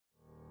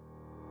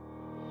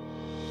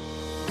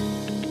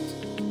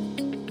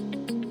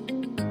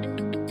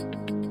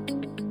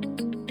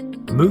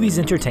Movies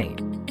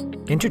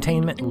entertain.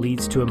 Entertainment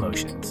leads to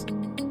emotions.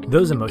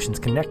 Those emotions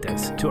connect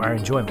us to our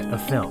enjoyment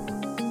of film.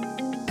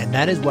 And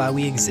that is why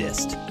we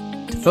exist,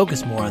 to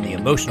focus more on the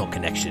emotional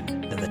connection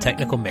than the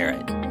technical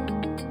merit.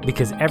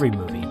 Because every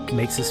movie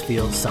makes us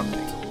feel something.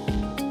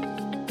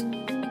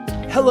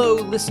 Hello,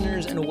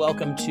 listeners, and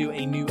welcome to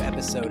a new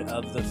episode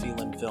of the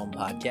Feelin' Film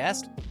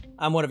Podcast.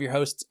 I'm one of your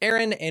hosts,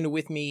 Aaron, and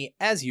with me,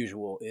 as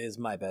usual, is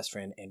my best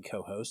friend and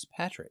co-host,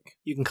 Patrick.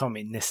 You can call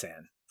me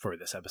Nissan for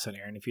this episode,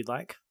 Aaron, if you'd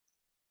like.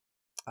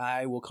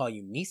 I will call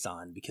you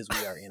Nissan because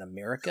we are in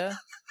America,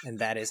 and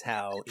that is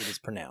how it is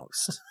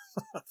pronounced.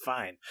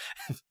 Fine.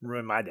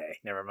 Ruin my day.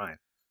 Never mind.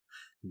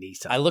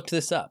 Nissan. I looked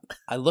this up.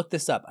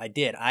 I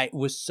did. I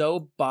was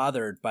so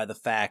bothered by the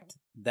fact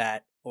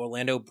that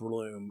Orlando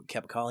Bloom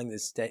kept calling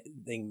this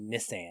thing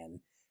Nissan,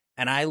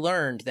 and I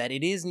learned that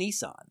it is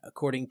Nissan,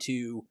 according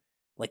to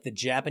like the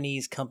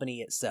Japanese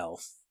company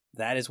itself.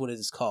 That is what it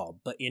is called.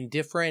 But in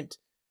different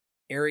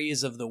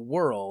areas of the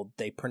world,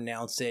 they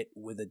pronounce it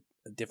with a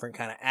different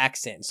kind of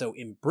accent. So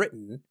in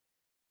Britain,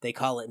 they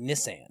call it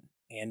Nissan,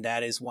 and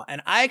that is why. And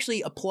I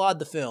actually applaud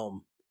the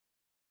film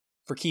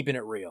for keeping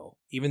it real,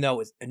 even though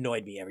it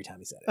annoyed me every time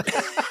he said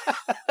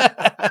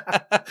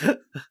it.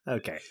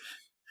 Okay.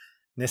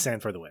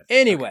 Nissan for the win.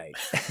 Anyway.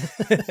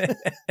 Okay.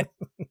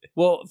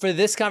 Well, for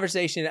this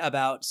conversation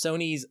about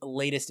Sony's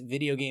latest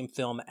video game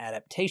film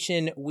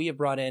adaptation, we have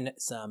brought in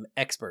some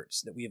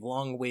experts that we have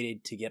long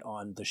waited to get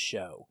on the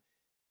show.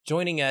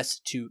 Joining us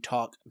to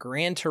talk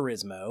Gran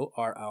Turismo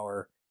are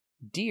our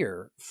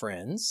dear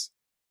friends,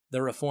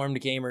 the reformed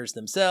gamers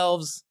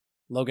themselves,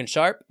 Logan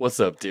Sharp.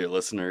 What's up, dear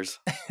listeners?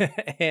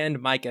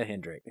 And Micah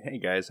Hendrick. Hey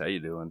guys, how you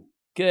doing?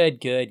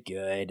 Good.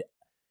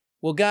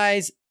 Well,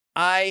 guys,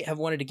 I have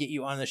wanted to get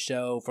you on the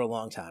show for a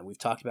long time. We've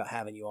talked about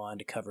having you on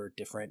to cover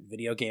different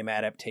video game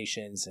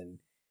adaptations, and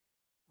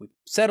we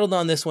settled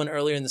on this one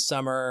earlier in the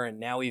summer, and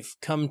now we've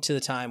come to the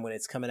time when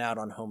it's coming out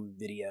on home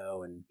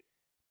video, and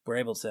we're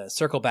able to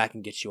circle back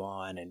and get you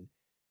on. And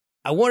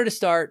I wanted to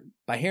start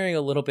by hearing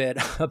a little bit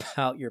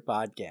about your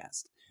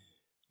podcast.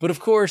 But of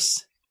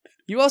course,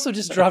 you also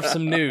just dropped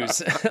some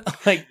news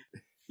like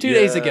 2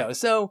 days ago.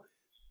 So,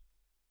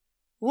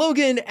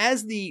 Logan,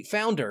 as the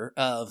founder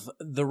of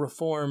the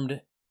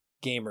Reformed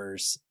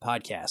Gamers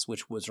podcast,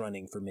 which was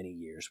running for many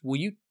years, will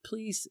you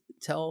please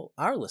tell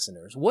our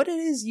listeners what it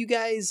is you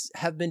guys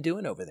have been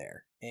doing over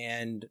there,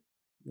 and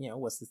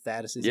what's the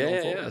status is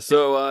going forward? Yeah.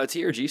 So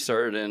TRG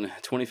started in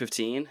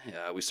 2015.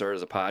 We started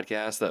as a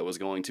podcast that was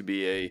going to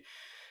be a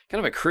kind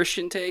of a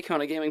Christian take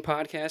on a gaming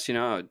podcast.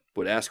 I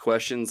would ask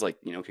questions like,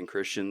 can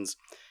Christians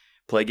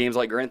play games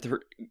like Gran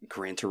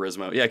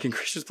Turismo? Yeah, can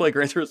Christians play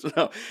Gran Turismo?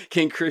 No.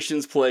 Can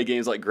Christians play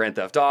games like Grand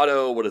Theft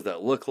Auto? What does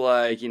that look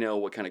like?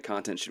 What kind of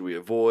content should we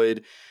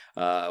avoid?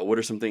 What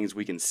are some things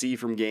we can see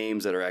from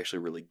games that are actually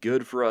really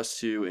good for us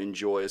to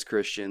enjoy as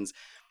Christians?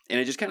 And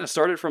it just kind of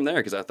started from there,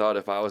 because I thought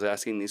if I was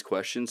asking these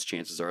questions,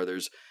 chances are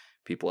there's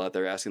people out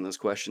there asking those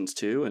questions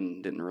too,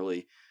 and didn't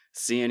really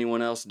see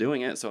anyone else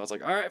doing it. So I was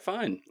like, all right,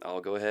 fine.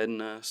 I'll go ahead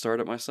and start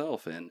it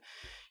myself. And,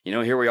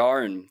 here we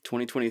are in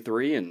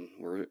 2023, and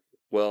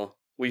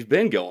we've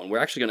been going. We're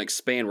actually going to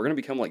expand. We're going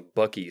to become like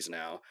Buc-ee's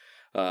now.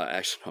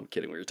 Actually, no, I'm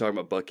kidding. We were talking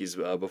about Buc-ee's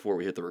before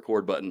we hit the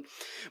record button.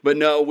 But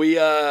no, we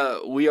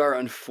are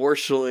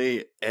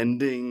unfortunately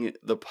ending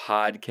the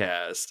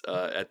podcast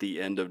at the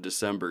end of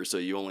December. So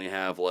you only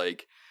have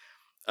like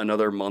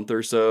another month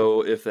or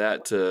so, if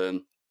that,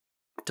 to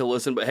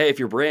listen. But hey, if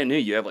you're brand new,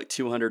 you have like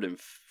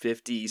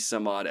 250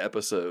 some odd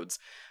episodes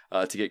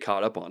to get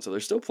caught up on. So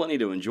there's still plenty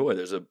to enjoy.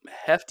 There's a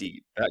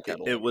hefty back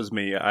catalog. It was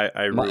me.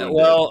 I ruined it.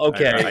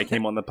 Okay. I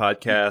came on the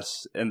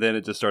podcast, and then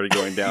it just started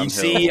going downhill. You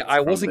see,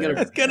 I wasn't going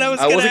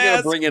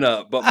to bring it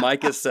up, but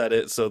Micah said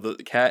it, so the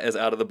cat is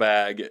out of the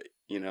bag.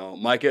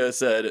 Micah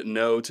said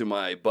no to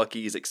my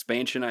Buc-ee's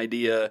expansion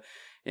idea,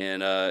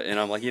 and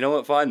I'm like, you know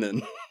what, fine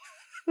then.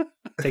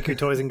 Take your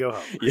toys and go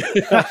home. Yeah,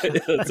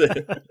 that's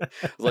it.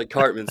 I was like,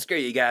 Cartman, screw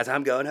you guys,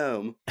 I'm going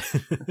home.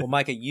 Well,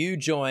 Micah, you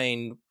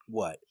joined,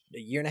 what, a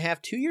year and a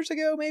half, 2 years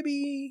ago,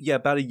 maybe? Yeah,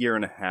 about a year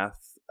and a half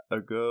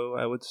ago,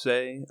 I would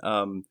say.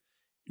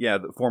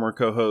 The former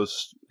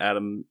co-host,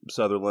 Adam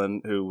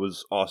Sutherland, who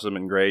was awesome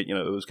and great. It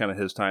was kind of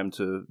his time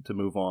to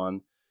move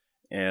on.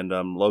 And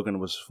Logan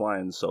was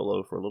flying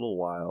solo for a little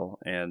while.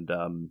 And,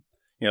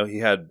 he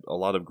had a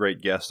lot of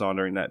great guests on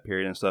during that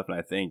period and stuff. And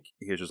I think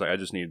he was just like, I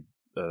just need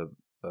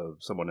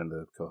someone in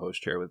the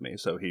co-host chair with me.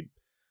 So he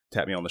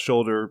tapped me on the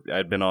shoulder.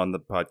 I'd been on the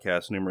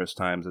podcast numerous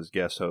times as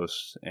guest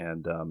host,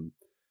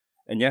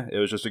 and yeah, it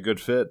was just a good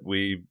fit.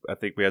 I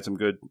think we had some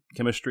good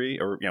chemistry,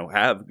 or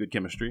have good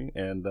chemistry,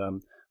 and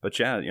but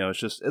yeah,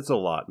 it's a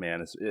lot,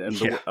 man.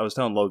 I was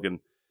telling Logan,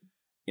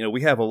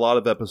 we have a lot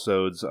of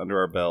episodes under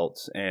our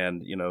belts,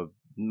 and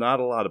not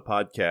a lot of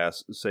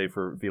podcasts, say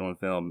for Feelin'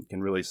 Film,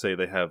 can really say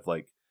they have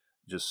like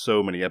just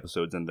so many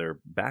episodes in their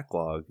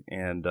backlog,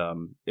 and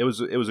it was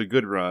a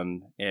good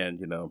run, and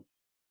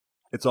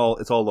it's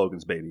all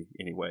Logan's baby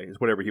anyway. It's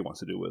whatever he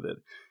wants to do with it.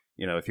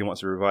 if he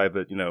wants to revive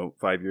it,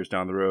 5 years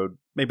down the road,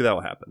 maybe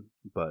that'll happen.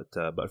 But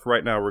for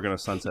right now, we're going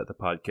to sunset the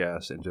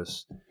podcast and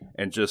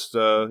just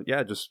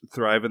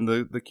thrive in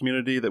the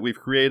community that we've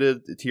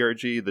created, the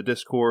TRG, the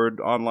Discord,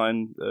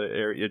 online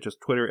area,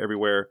 just Twitter,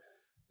 everywhere.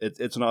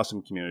 It's an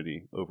awesome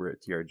community over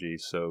at TRG.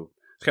 So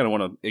I kind of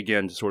want to,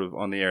 again, just sort of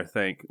on the air,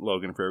 thank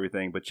Logan for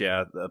everything. But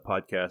yeah, the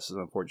podcast is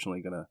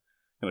unfortunately going to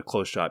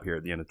close shop here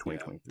at the end of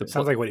 2023. It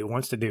sounds like what he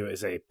wants to do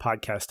is a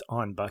podcast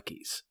on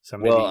Buc-ee's. So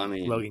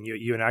maybe, Logan,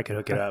 you and I could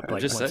hook it up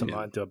like once a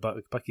month to a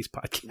Buc-ee's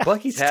podcast.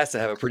 Buc-ee's has to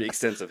have a pretty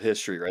extensive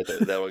history, right?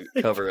 That will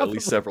cover at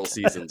least several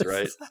seasons,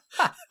 right?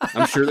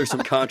 I'm sure there's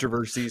some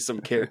controversies,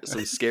 some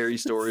scary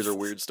stories or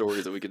weird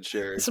stories that we could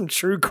share. Some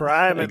true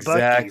crime at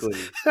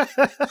Buc-ee's.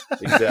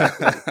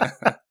 Exactly.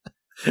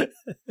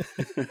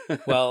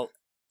 Well,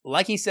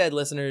 like he said,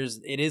 listeners,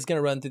 it is going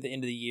to run through the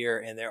end of the year,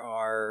 and there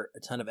are a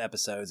ton of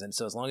episodes. And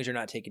so as long as you're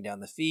not taking down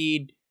the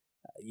feed,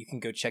 you can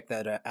go check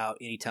that out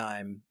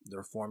anytime. The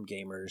Reformed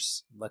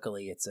Gamers.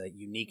 Luckily, it's a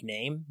unique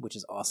name, which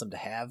is awesome to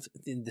have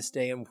in this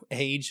day and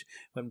age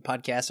when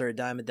podcasts are a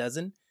dime a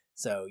dozen.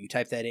 So you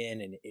type that in,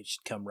 and it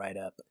should come right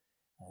up.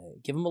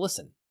 Give them a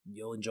listen.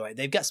 You'll enjoy it.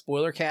 They've got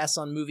spoiler casts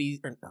on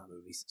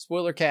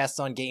spoiler casts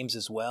on games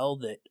as well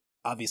that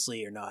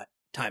obviously are not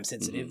time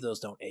sensitive. Mm-hmm. Those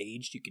don't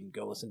age. You can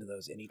go listen to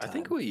those anytime. I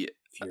think we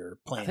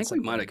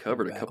might have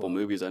covered a couple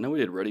movies. I know we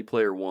did Ready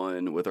Player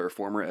One with our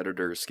former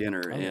editor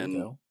Skinner,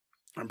 and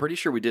I'm pretty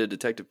sure we did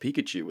Detective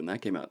Pikachu when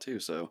that came out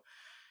too. So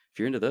if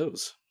you're into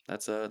those,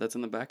 that's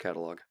in the back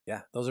catalog.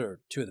 Yeah, those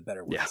are two of the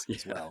better ones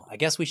as well. I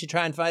guess we should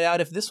try and find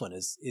out if this one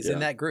is in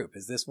that group.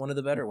 Is this one of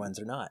the better ones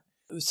or not?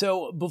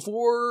 So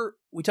before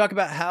we talk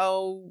about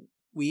how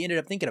we ended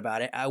up thinking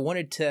about it, I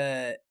wanted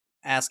to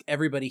ask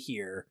everybody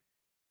here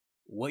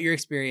what your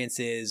experience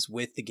is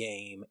with the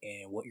game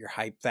and what your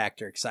hype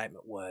factor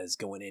excitement was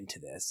going into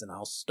this. And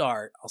I'll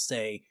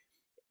say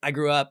I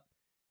grew up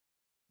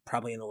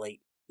probably in the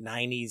late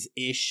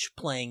 90s-ish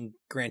playing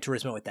Gran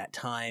Turismo at that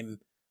time,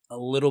 a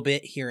little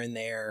bit here and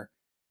there,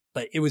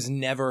 but it was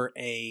never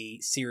a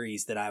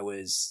series that I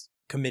was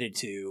committed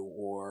to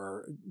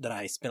or that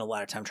I spent a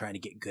lot of time trying to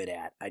get good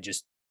at. I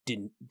just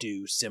didn't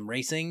do sim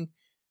racing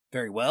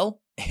very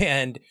well.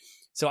 And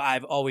so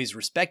I've always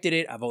respected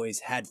it. I've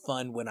always had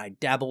fun when I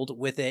dabbled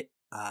with it,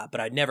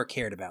 but I never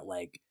cared about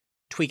like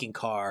tweaking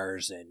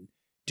cars and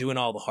doing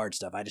all the hard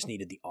stuff. I just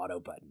needed the auto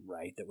button,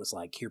 right? That was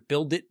like, here,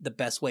 build it the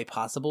best way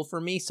possible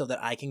for me so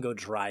that I can go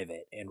drive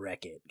it and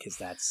wreck it because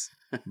that's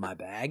my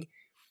bag.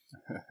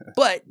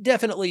 But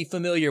definitely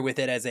familiar with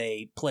it as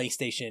a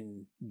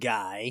PlayStation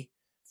guy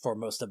for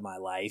most of my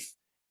life.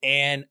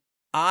 And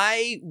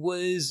I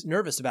was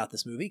nervous about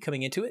this movie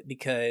coming into it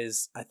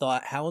because I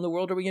thought, how in the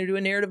world are we going to do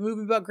a narrative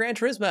movie about Gran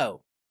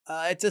Turismo?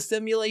 It's a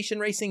simulation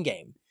racing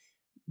game.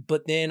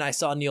 But then I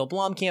saw Neil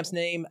Blomkamp's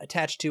name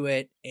attached to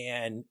it,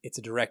 and it's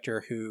a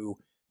director who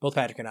both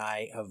Patrick and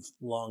I have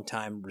long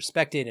time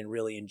respected and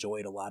really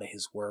enjoyed a lot of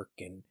his work.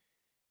 And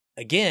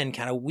again,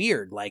 kind of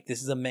weird. Like,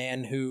 this is a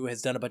man who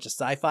has done a bunch of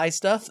sci-fi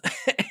stuff,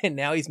 and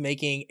now he's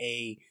making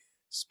a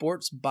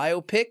sports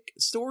biopic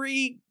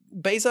story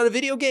based on a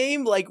video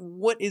game. Like,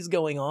 what is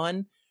going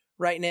on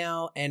right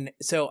now? And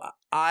so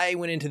I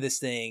went into this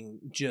thing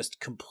just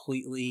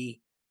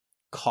completely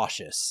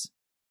cautious,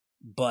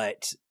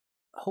 but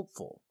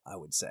hopeful, I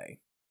would say.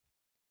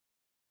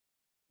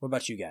 What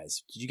about you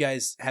guys? Did you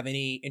guys have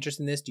any interest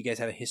in this? Do you guys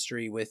have a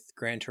history with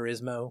Gran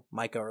Turismo,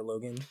 Micah or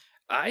Logan?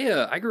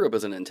 I grew up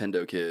as a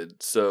Nintendo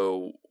kid,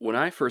 so when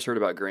I first heard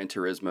about Gran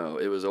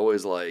Turismo, it was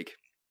always like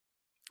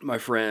my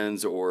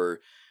friends or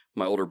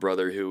my older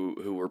brother who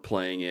were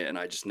playing it, and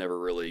I just never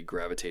really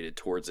gravitated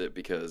towards it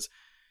because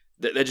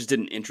that just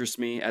didn't interest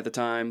me at the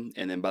time.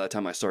 And then by the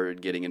time I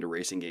started getting into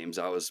racing games,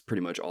 I was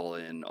pretty much all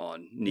in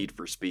on Need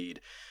for Speed.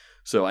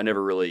 So I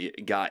never really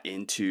got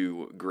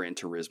into Gran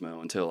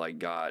Turismo until I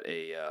got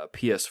a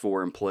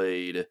PS4 and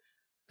played,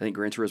 I think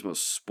Gran Turismo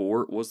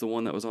Sport was the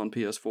one that was on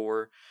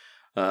PS4.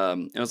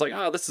 And I was like,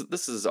 oh, this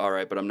is all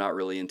right, but I'm not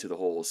really into the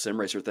whole sim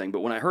racer thing.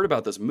 But when I heard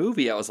about this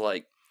movie, I was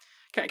like,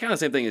 kind of the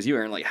same thing as you,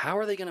 Aaron. Like, how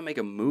are they going to make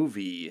a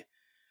movie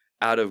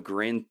out of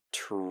Gran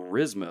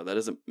Turismo? That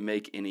doesn't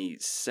make any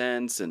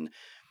sense. And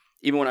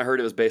even when I heard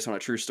it was based on a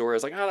true story, I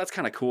was like, oh, that's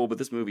kind of cool, but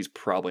this movie's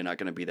probably not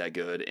going to be that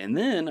good. And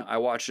then I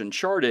watched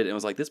Uncharted and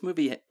was like, this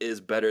movie is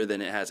better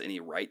than it has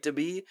any right to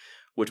be,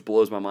 which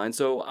blows my mind.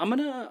 So I'm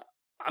gonna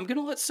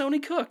let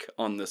Sony cook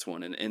on this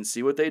one and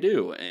see what they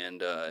do.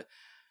 And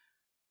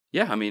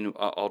yeah, I mean,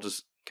 I'll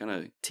just kind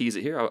of tease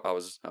it here. I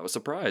was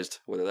surprised.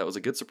 Whether that was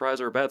a good surprise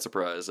or a bad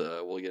surprise,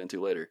 we'll get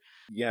into later.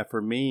 Yeah,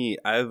 for me,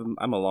 I'm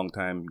a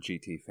longtime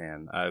GT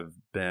fan. I've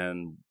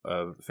been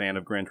a fan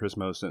of Gran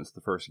Turismo since the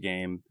first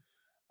game.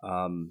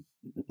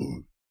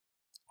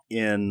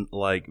 In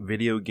like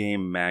video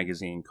game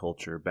magazine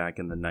culture back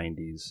in the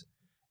 90s,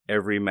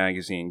 every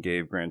magazine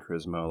gave Gran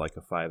Turismo like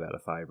a 5 out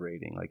of 5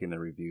 rating. Like in the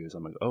reviews,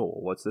 I'm like, oh,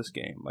 well, what's this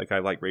game? Like, I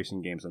like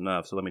racing games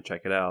enough, so let me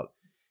check it out.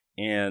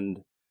 And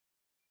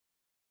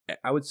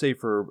I would say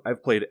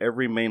I've played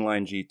every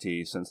mainline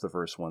GT since the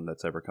first one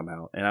that's ever come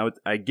out, and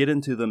I get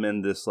into them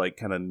in this like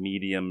kind of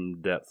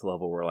medium depth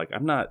level where like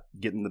I'm not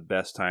getting the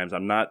best times.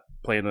 I'm not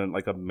playing on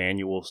like a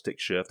manual stick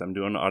shift. I'm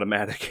doing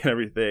automatic and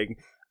everything.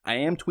 I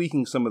am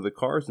tweaking some of the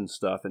cars and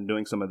stuff and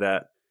doing some of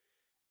that.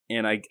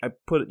 And I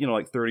put,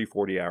 like 30,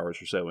 40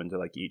 hours or so into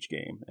like each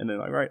game. And then,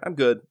 all right, I'm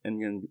good.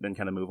 And then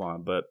kind of move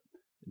on. But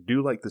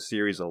do like the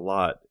series a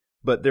lot.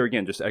 But there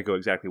again, just echo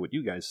exactly what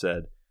you guys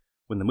said.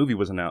 When the movie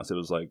was announced, it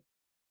was like,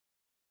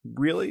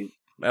 really?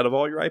 Out of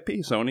all your IP,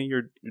 Sony,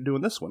 you're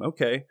doing this one?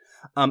 Okay.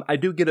 I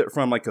do get it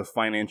from like a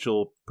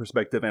financial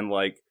perspective, and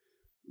like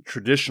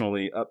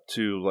traditionally up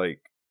to like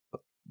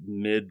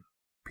mid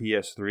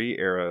PS3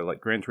 era,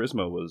 like Gran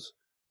Turismo was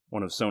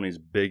one of Sony's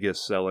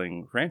biggest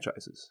selling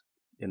franchises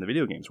in the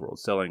video games world,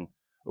 selling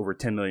over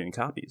 10 million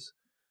copies,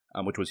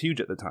 which was huge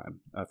at the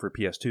time for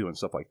PS2 and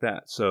stuff like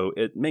that. So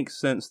it makes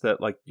sense that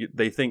like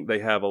they think they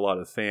have a lot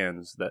of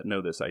fans that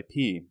know this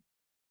IP,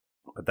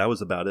 but that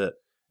was about it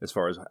as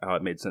far as how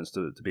it made sense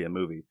to be a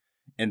movie.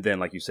 And then,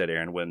 like you said,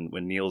 Aaron, when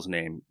Neil's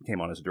name came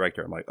on as a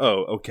director, I'm like,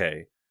 oh,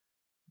 okay,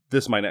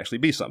 this might actually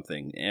be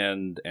something.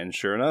 And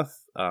sure enough,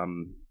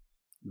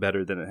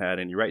 better than it had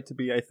any right to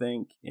be, I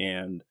think,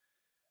 and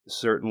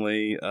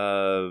certainly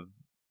a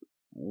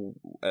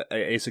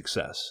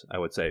success, I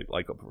would say,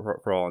 like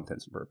for all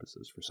intents and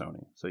purposes for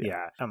Sony. So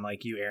yeah, I'm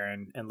like you,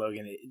 Aaron and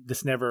Logan.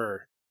 This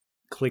never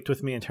clicked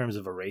with me in terms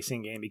of a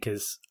racing game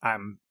because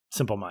I'm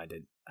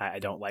simple-minded. I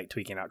don't like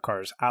tweaking out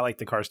cars. I like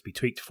the cars to be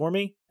tweaked for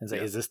me and say,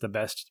 is this the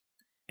best?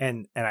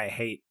 And I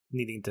hate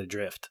needing to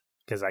drift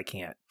because I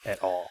can't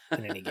at all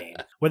in any game,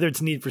 whether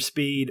it's Need for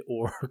Speed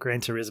or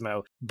Gran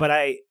Turismo. But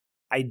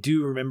I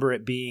do remember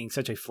it being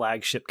such a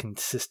flagship,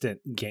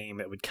 consistent game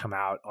that would come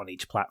out on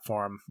each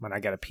platform. When I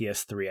got a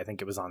PS3, I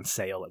think it was on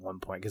sale at one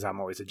point because I'm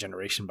always a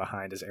generation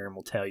behind, as Aaron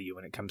will tell you,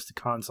 when it comes to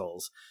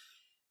consoles.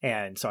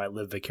 And so I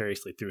lived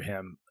vicariously through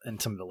him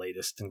and some of the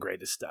latest and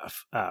greatest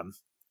stuff.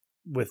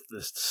 With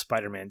this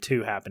Spider-Man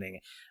 2 happening,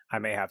 I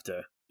may have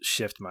to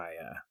shift my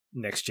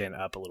next gen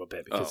up a little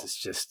bit because it's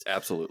just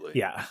absolutely,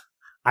 yeah.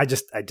 I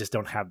just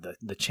don't have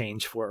the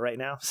change for it right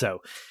now. So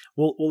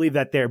we'll leave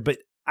that there. But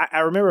I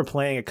remember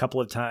playing a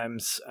couple of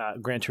times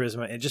Gran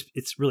Turismo, and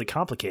it's really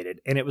complicated.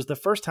 And it was the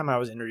first time I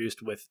was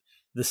introduced with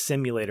the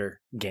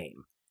simulator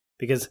game,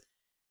 because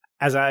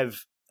as a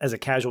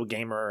casual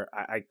gamer,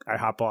 I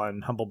hop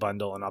on Humble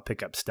Bundle and I'll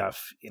pick up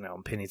stuff,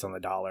 pennies on the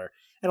dollar.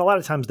 And a lot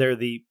of times they're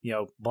the,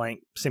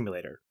 blank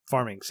simulator,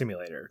 farming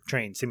simulator,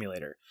 train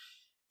simulator.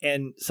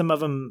 And some of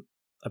them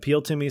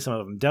appeal to me, some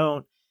of them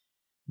don't.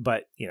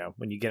 But,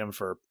 when you get them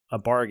for a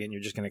bargain,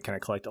 you're just going to kind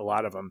of collect a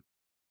lot of them.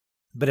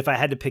 But if I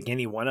had to pick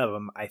any one of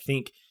them, I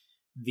think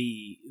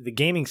the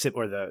gaming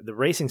or the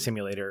racing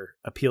simulator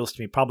appeals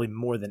to me probably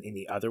more than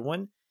any other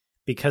one,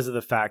 because of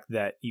the fact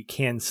that you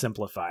can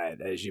simplify it,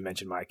 as you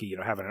mentioned, Mikey.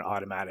 Having an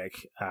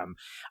automatic.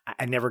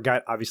 I never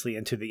got obviously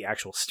into the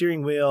actual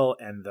steering wheel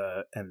and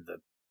the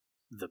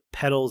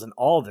pedals and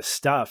all the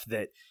stuff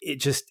that it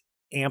just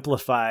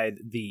amplified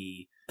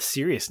the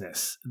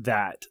seriousness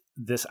that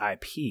this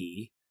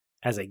IP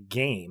as a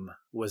game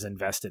was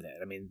invested in.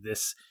 I mean,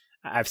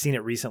 I've seen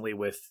it recently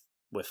with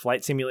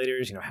flight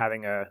simulators,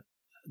 having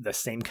the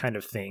same kind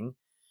of thing.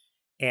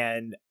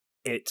 And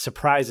it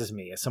surprises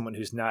me as someone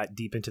who's not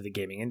deep into the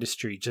gaming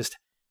industry, just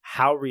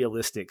how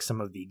realistic some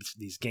of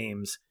these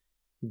games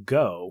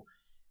go,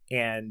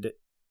 and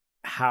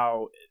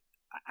how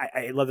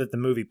I love that the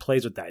movie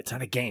plays with that. It's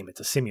not a game, it's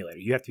a simulator.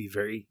 You have to be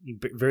very,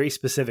 very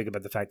specific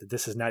about the fact that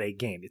this is not a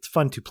game. It's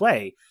fun to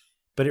play,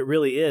 but it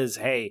really is,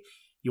 hey,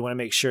 you want to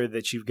make sure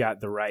that you've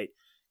got the right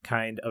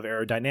kind of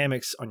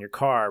aerodynamics on your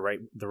car, right?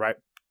 The right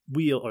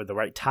wheel or the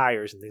right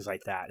tires and things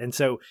like that. And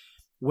so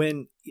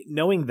when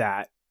knowing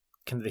that,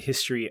 kind of the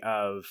history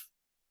of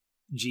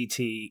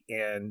GT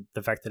and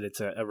the fact that it's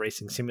a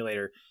racing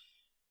simulator,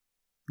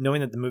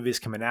 knowing that the movie is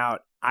coming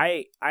out,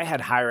 I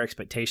had higher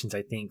expectations,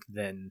 I think,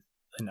 than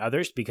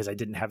others, because I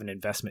didn't have an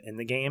investment in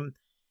the game.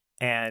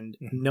 And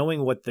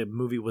knowing what the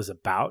movie was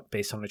about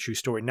based on a true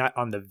story, not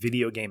on the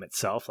video game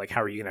itself, like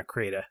how are you going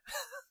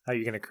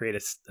to create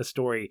a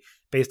story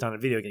based on a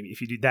video game? If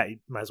you do that, you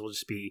might as well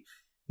just be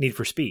Need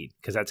for Speed,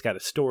 because that's got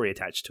a story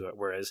attached to it.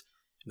 Whereas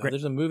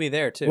there's a movie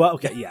there too. Well,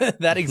 okay, yeah,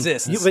 that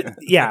exists. Or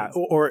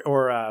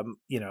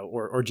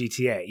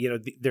GTA.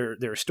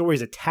 There are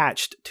stories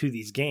attached to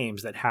these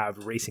games that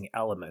have racing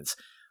elements.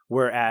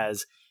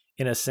 Whereas,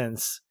 in a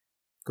sense,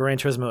 Gran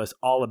Turismo is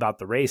all about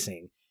the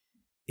racing.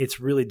 It's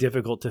really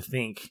difficult to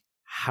think,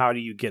 how do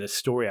you get a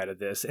story out of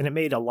this? And it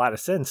made a lot of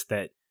sense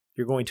that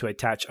you're going to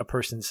attach a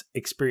person's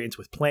experience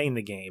with playing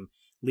the game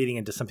leading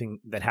into something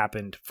that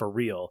happened for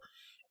real.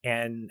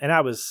 And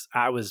I was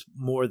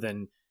more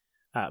than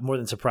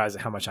surprised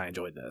at how much I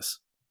enjoyed this.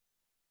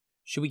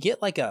 Should we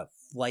get like a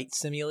flight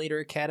simulator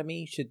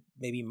academy? Should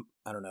maybe,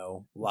 I don't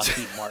know,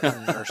 Lockheed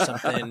Martin or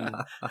something,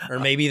 or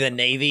maybe the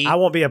Navy? I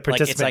won't be a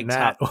participant in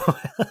that.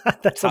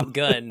 That's Top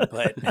Gun,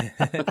 but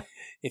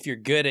if you're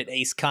good at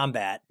Ace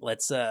Combat,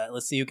 let's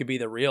see who could be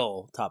the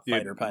real top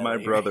fighter pilot. My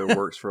here. brother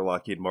works for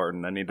Lockheed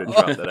Martin. I need to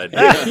drop that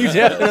idea. You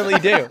definitely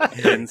do.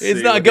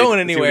 It's not going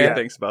anywhere. See what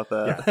he thinks about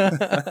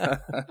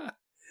that.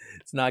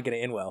 It's not going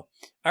to end well.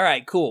 All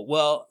right, cool.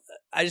 Well,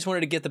 I just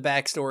wanted to get the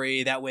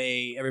backstory. That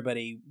way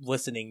everybody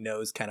listening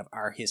knows kind of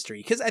our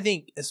history. Because I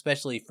think,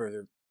 especially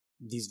for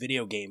these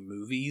video game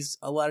movies,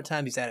 a lot of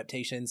times these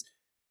adaptations,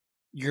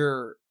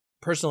 your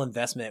personal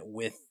investment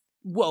with,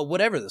 well,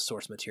 whatever the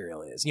source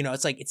material is,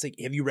 it's like,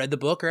 have you read the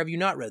book or have you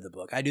not read the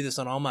book? I do this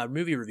on all my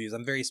movie reviews.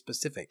 I'm very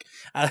specific.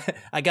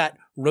 I got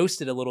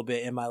roasted a little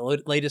bit in my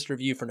latest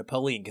review for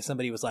Napoleon because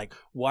somebody was like,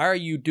 why are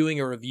you doing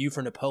a review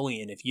for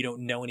Napoleon if you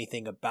don't know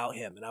anything about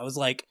him? And I was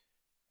like,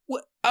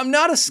 what? I'm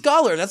not a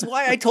scholar. That's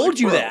why I told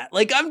you that.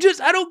 Like, I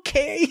don't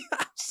care.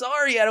 I'm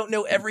sorry. I don't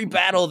know every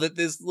battle that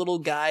this little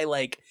guy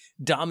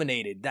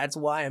dominated. That's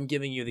why I'm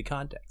giving you the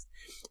context.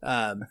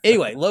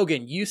 Anyway,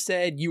 Logan, you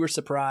said you were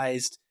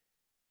surprised.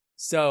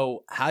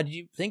 So how did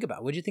you think about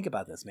it? What did you think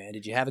about this, man?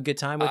 Did you have a good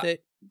time with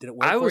it? Did it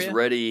work I for was you?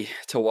 ready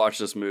to watch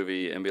this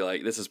movie and be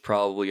like, this is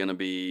probably going to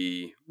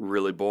be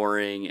really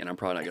boring and I'm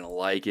probably not going to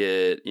like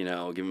it.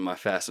 Give me my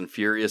Fast and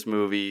Furious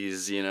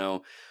movies,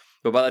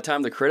 But by the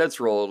time the credits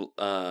rolled,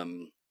 I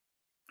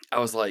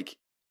was like,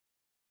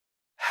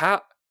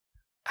 how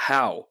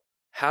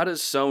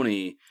does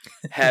Sony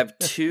have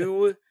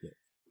two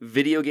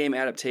video game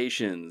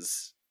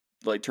adaptations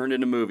turned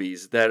into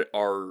movies that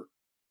are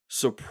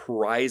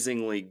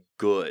surprisingly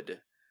good?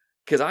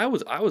 Because I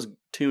was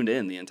tuned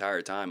in the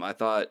entire time. I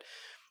thought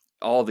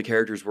all the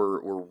characters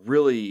were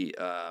really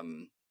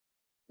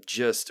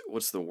just,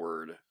 what's the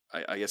word?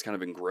 I guess kind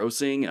of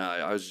engrossing.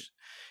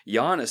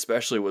 Jan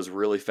especially was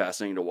really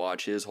fascinating to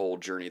watch his whole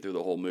journey through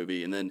the whole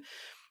movie. And then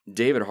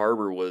David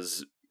Harbour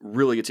was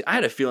really good. I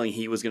had a feeling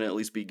he was going to at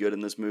least be good in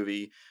this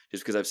movie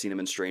just because I've seen him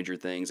in Stranger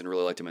Things and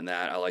really liked him in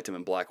that. I liked him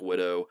in Black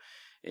Widow.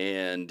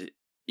 And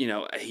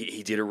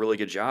he did a really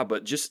good job,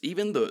 but just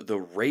even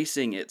the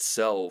racing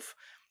itself,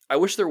 I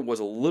wish there was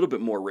a little bit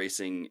more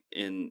racing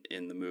in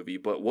the movie,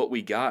 but what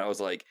we got, I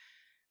was like,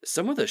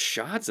 some of the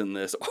shots in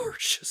this are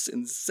just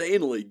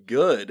insanely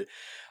good.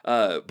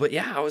 But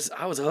yeah, I was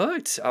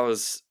hooked. I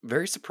was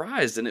very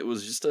surprised, and it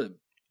was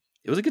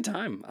a good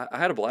time. I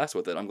had a blast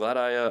with it. I'm glad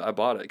I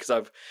bought it because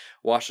I've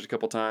watched it a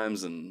couple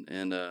times,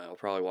 and I'll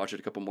probably watch it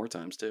a couple more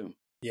times too.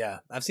 Yeah,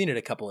 I've seen it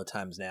a couple of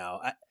times now.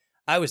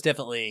 I was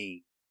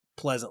definitely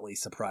pleasantly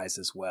surprised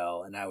as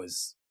well, and I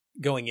was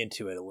going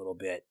into it a little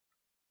bit.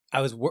 I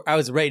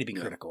was ready to be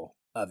critical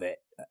of it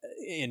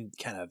and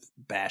kind of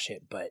bash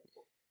it, but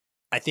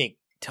I think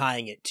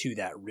tying it to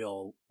that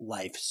real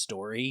life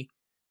story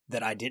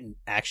that I didn't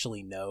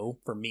actually know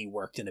for me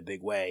worked in a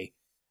big way.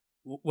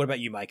 What about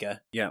you,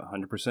 Micah? Yeah,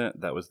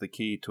 100%. That was the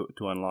key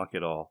to unlock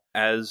it all.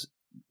 As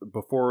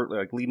before,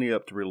 leading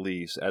up to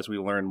release, as we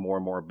learned more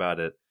and more about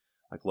it,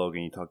 like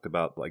Logan, you talked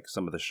about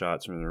some of the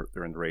shots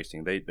during the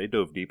racing. They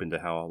dove deep into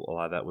how a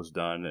lot of that was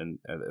done, and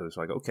it was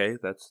like, okay,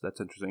 that's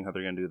interesting how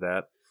they're going to do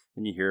that.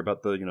 And you hear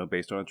about the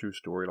based on a true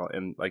story,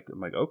 and I'm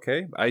like,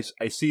 okay, I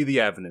see the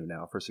avenue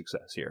now for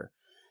success here.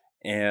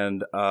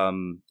 And I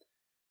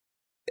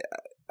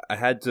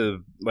had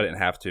to, but I didn't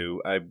have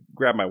to. I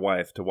grabbed my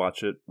wife to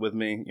watch it with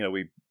me.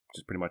 We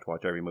just pretty much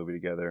watch every movie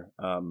together.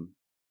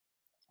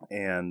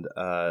 And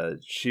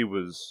she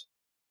was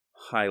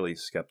highly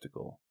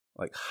skeptical.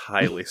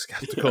 Highly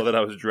skeptical that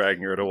I was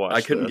dragging her to watch. I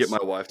couldn't get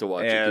my wife to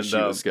watch it because she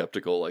was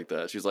skeptical like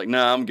that. She's like,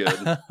 "Nah, I'm good."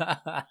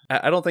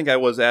 I don't think I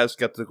was as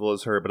skeptical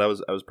as her, but I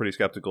was pretty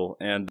skeptical.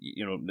 And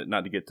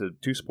not to get too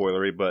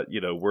spoilery, but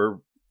we're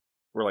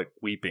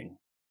weeping.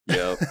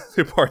 Yeah,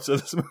 through parts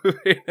of this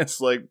movie. It's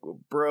like,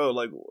 bro,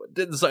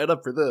 didn't sign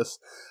up for this.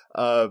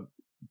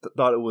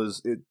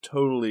 Thought it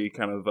totally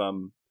kind of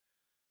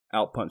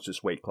outpunched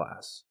this weight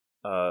class.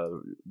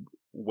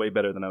 Way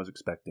better than I was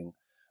expecting.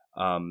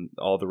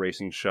 All the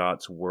racing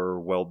shots were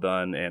well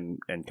done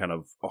and kind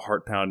of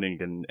heart pounding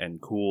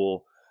and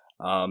cool.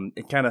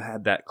 It kind of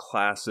had that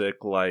classic,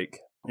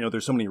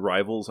 there's so many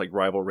rivals,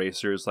 rival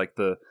racers,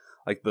 the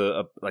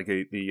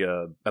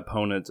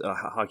opponent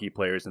hockey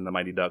players in the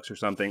Mighty Ducks or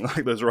something,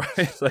 those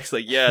rides.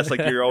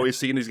 You're always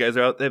seeing these guys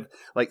are out. They have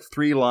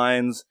 3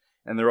 lines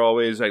and they're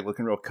always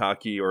looking real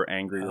cocky or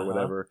angry or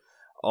whatever.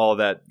 All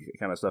that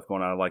kind of stuff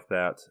going on like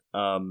that.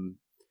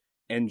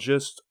 And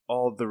just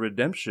all the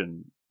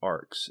redemption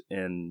arcs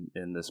in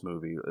this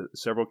movie.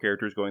 Several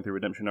characters going through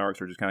redemption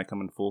arcs or just kind of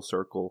coming full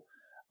circle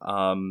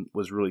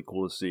was really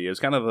cool to see. It was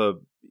kind of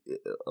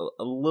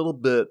a little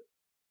bit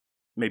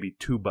maybe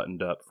too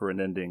buttoned up for an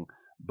ending,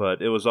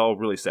 but it was all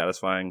really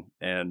satisfying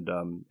and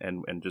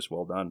just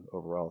well done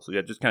overall. So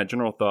yeah, just kind of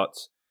general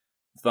thoughts.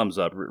 Thumbs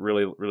up.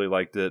 Really, really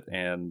liked it,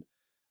 and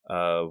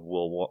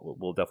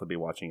we'll definitely be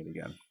watching it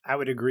again. I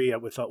would agree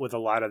with a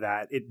lot of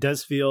that. It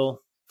does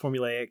feel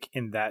formulaic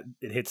in that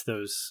it hits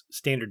those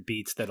standard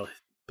beats that'll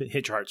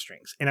hit your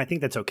heartstrings, and I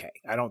think that's okay.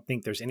 I don't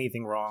think there's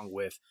anything wrong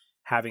with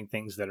having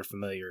things that are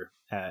familiar.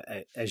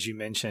 As you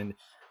mentioned,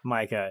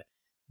 Micah,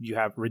 you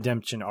have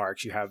redemption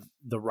arcs, you have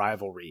the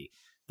rivalry.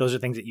 Those are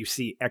things that you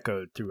see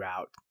echoed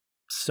throughout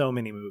so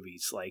many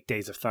movies like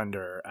Days of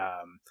Thunder.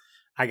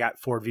 I got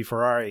Ford v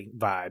Ferrari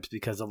vibes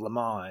because of Le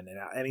Mans, and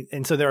I mean,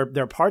 and so there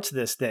are parts of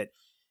this that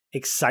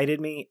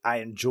excited me. I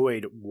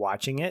enjoyed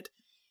watching it,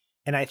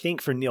 and I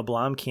think for Neil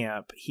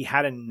Blomkamp, he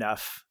had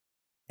enough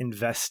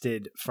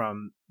invested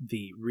from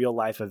the real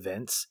life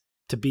events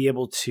to be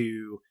able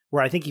to.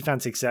 Where I think he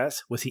found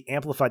success was he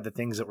amplified the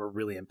things that were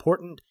really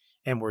important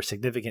and were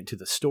significant to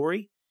the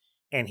story,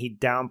 and he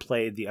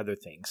downplayed the other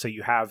things. So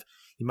you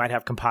might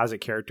have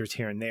composite characters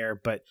here and there,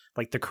 but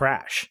like the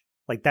crash,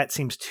 like that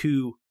seems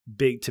too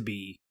big to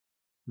be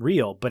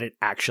real, but it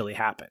actually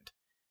happened.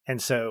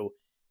 And so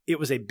it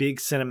was a big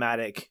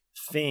cinematic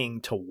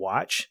thing to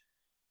watch,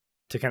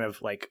 to kind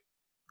of like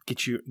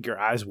get your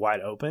eyes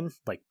wide open,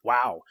 like,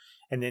 wow.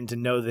 And then to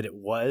know that it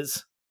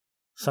was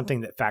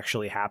something that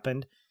factually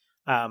happened.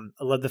 I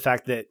love the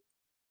fact that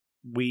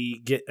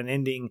we get an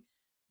ending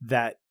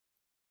that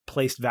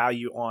placed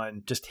value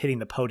on just hitting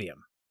the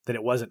podium, that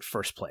it wasn't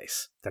first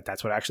place,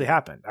 that's what actually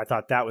happened. I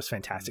thought that was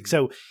fantastic.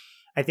 So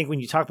I think when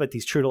you talk about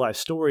these true to life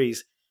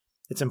stories,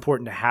 it's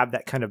important to have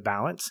that kind of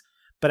balance.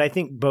 But I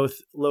think both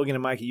Logan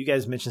and Micah, you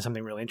guys mentioned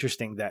something really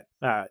interesting, that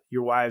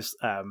your wives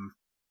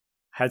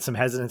had some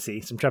hesitancy,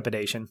 some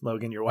trepidation.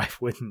 Logan, your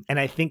wife wouldn't. And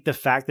I think the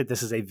fact that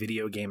this is a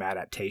video game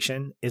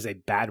adaptation is a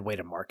bad way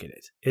to market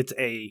it. It's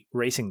a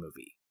racing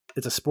movie.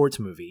 It's a sports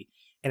movie.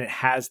 And it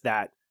has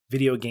that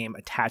video game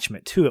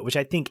attachment to it, which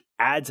I think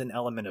adds an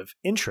element of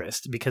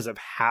interest because of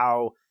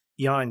how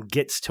Jan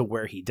gets to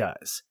where he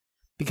does.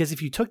 Because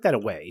if you took that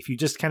away, if you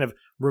just kind of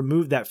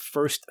removed that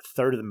first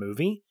third of the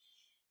movie,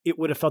 it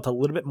would have felt a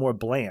little bit more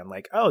bland.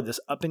 Like, oh, this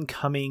up and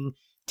coming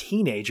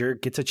teenager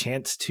gets a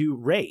chance to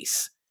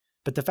race.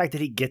 But the fact that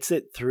he gets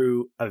it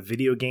through a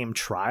video game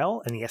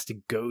trial and he has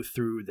to go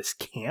through this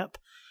camp,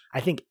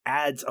 I think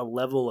adds a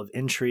level of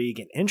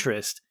intrigue and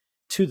interest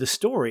to the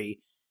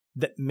story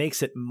that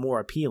makes it more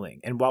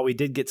appealing. And while we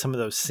did get some of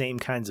those same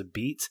kinds of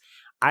beats,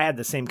 I had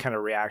the same kind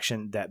of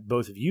reaction that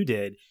both of you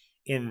did,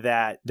 in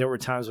that there were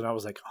times when I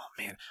was like,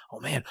 oh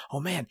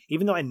man,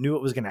 even though I knew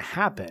it was going to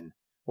happen,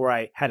 or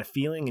I had a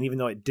feeling, and even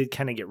though it did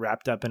kind of get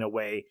wrapped up in a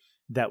way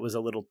that was a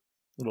little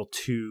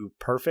too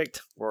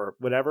perfect or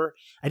whatever,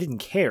 I didn't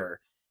care,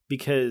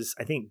 because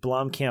I think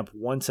Blomkamp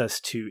wants us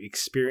to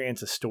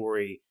experience a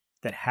story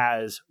that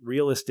has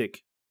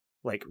realistic,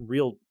 like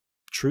real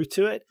truth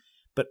to it,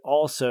 but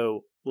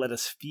also let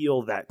us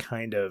feel that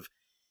kind of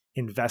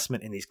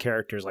investment in these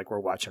characters, like we're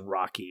watching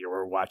Rocky or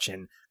we're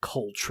watching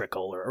Cold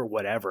Trickle or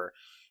whatever.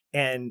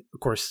 And of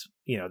course,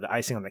 the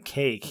icing on the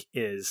cake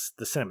is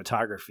the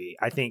cinematography.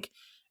 I think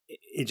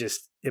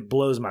it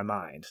blows my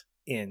mind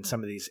in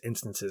some of these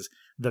instances,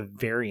 the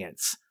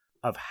variance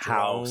of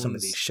how Drones. some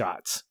of these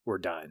shots were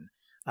done.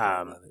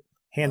 Love it.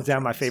 Hands Love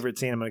down, my drones. favorite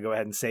scene, I'm going to go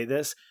ahead and say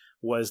this,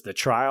 was the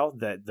trial,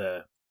 that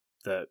the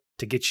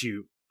to get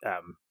you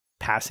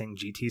passing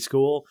GT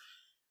school,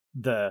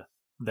 the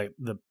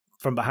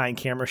from behind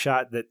camera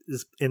shot that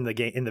is in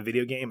the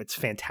video game. It's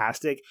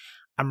fantastic.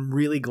 I'm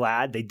really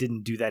glad they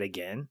didn't do that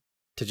again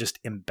to just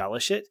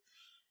embellish it,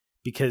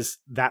 because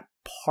that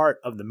part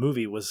of the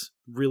movie was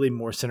really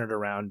more centered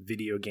around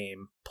video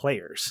game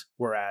players.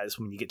 Whereas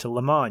when you get to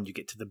Le Mans, you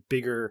get to the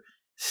bigger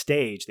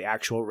stage, the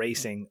actual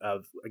racing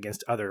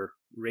against other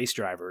race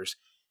drivers,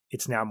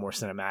 it's now more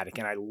cinematic.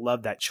 And I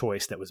love that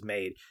choice that was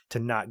made to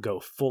not go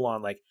full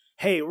on like,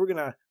 hey, we're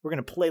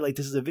gonna play like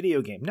this is a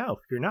video game. No,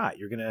 you're not.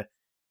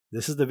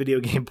 This is the video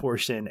game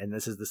portion and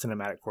this is the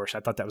cinematic portion.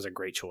 I thought that was a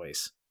great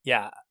choice.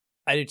 Yeah,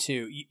 I do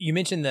too. You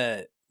mentioned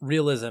the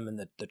realism and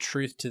the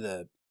truth to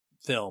the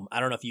film. I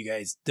don't know if you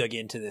guys dug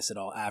into this at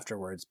all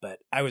afterwards, but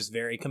I was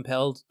very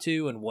compelled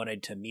to and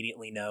wanted to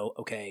immediately know,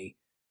 okay,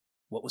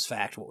 what was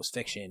fact, what was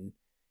fiction.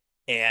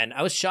 And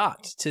I was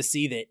shocked to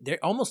see that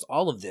almost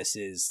all of this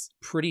is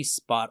pretty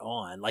spot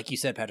on. Like you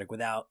said, Patrick,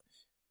 without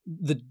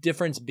the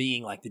difference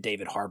being like the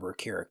David Harbour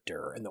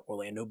character and the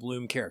Orlando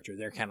Bloom character.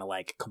 They're kind of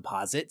like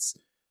composites.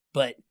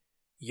 But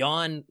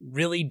Jan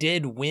really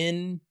did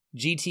win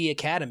GT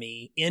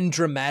Academy in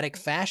dramatic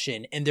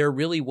fashion, and there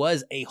really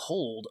was a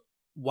hold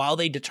while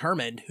they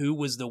determined who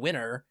was the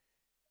winner.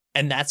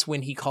 And that's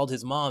when he called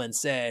his mom and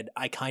said,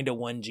 I kind of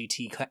won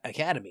GT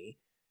Academy,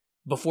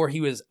 before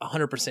he was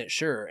 100%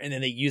 sure. And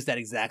then they used that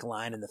exact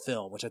line in the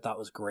film, which I thought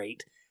was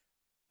great.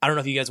 I don't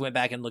know if you guys went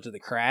back and looked at the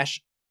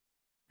crash.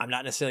 I'm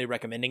not necessarily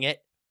recommending it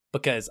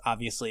because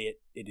obviously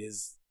it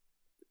is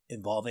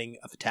involving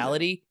a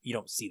fatality. You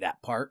don't see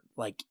that part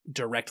like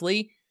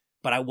directly,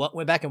 but I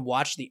went back and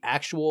watched the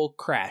actual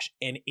crash,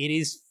 and it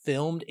is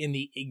filmed in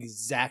the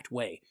exact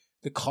way.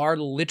 The car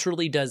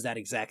literally does that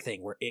exact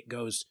thing where it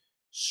goes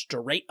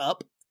straight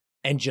up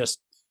and just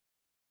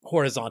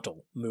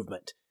horizontal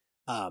movement.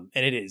 And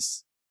it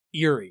is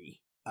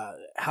eerie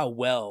how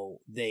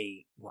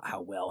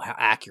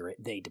accurate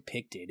they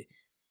depicted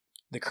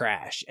the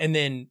crash. And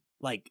then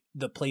like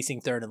the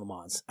placing third in Le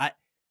Mans.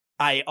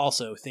 I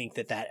also think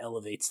that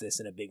elevates this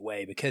in a big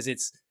way because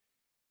it's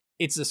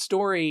a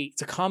story,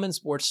 it's a common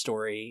sports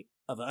story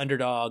of an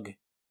underdog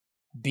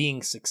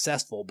being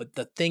successful. But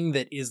the thing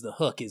that is the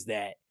hook is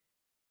that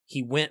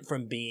he went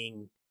from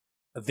being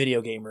a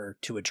video gamer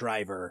to a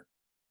driver.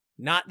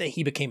 Not that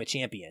he became a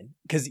champion,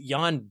 because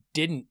Jan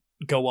didn't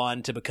go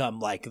on to become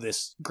like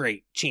this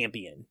great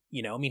champion.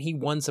 You know, I mean, he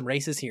won some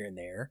races here and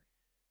there,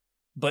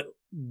 but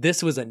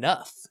this was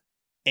enough.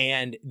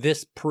 And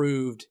this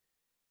proved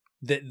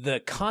that the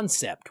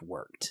concept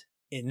worked.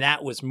 And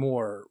that was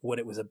more what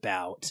it was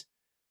about,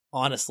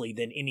 honestly,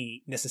 than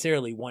any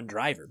necessarily one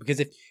driver. Because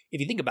if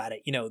you think about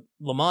it, you know,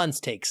 Le Mans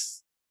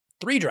takes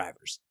 3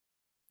 drivers.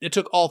 It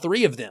took all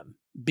 3 of them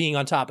being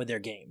on top of their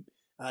game.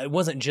 It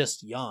wasn't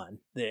just Jan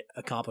that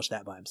accomplished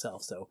that by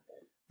himself. So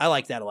I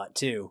like that a lot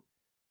too.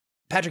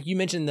 Patrick, you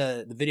mentioned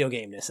the video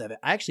game-ness of it.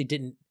 I actually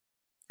didn't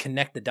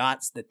connect the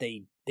dots that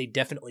they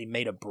definitely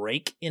made a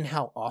break in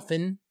how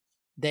often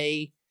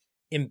they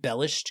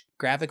embellished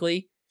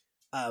graphically.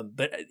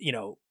 But, you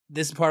know,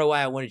 this is part of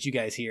why I wanted you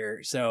guys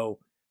here. So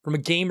from a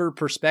gamer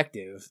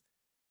perspective,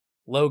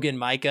 Logan,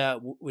 Micah,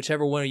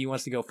 whichever one of you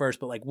wants to go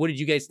first, but like, what did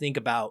you guys think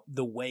about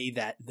the way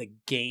that the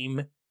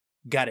game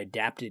got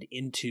adapted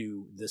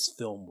into this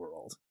film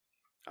world?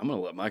 I'm going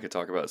to let Micah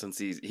talk about it since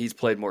he's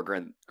played more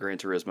Gran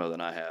Turismo than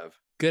I have.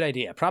 Good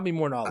idea. Probably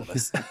more than all of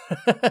us.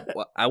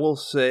 Well, I will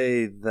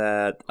say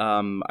that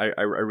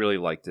I really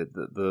liked it.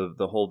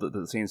 The whole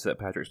the scenes that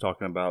Patrick's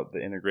talking about,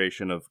 the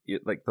integration of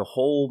it, like the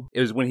whole.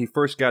 It was when he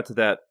first got to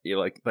that, you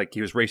know, like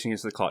he was racing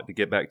against the clock to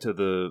get back to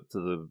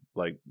the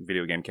like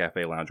video game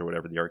cafe lounge or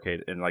whatever, the arcade,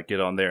 and like get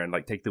on there and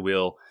like take the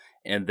wheel,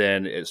 and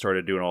then it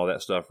started doing all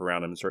that stuff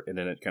around him, and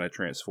then it kind of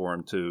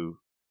transformed to.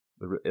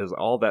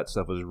 All that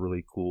stuff was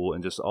really cool,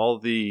 and just all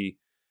the.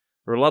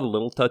 There are a lot of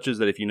little touches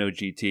that if you know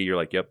GT, you're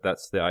like, yep,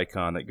 that's the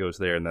icon that goes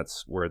there, and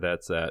that's where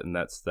that's at, and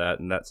that's that,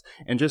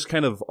 and just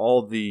kind of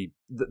all the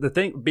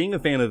thing. Being a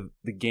fan of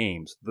the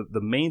games,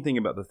 the main thing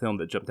about the film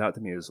that jumped out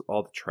to me is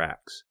all the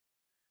tracks.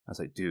 I was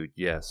like, dude,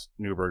 yes,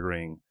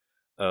 Nürburgring,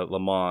 Le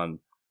Mans,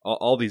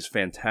 all these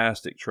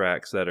fantastic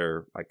tracks that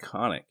are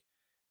iconic,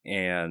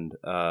 and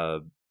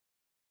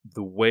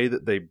the way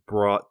that they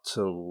brought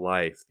to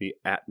life the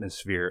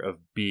atmosphere of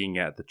being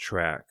at the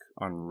track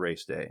on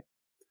race day.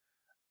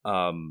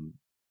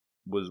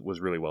 Was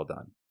really well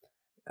done.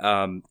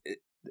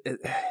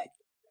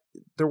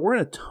 There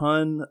weren't a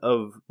ton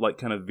of like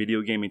kind of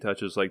video gaming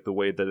touches, like the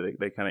way that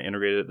they kind of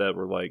integrated it that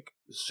were like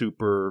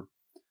super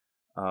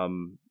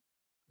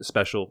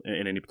special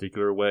in any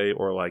particular way,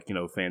 or like, you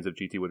know, fans of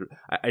GT would.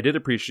 I did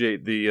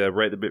appreciate the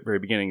right at the very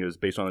beginning, it was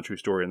based on a true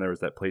story, and there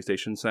was that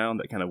PlayStation sound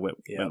that kind of went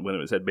when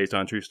it said based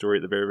on a true story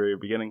at the very, very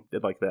beginning.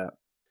 Did like that.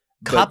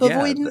 Cop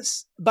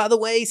avoidance, by the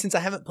way, since I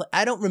haven't played,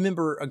 I don't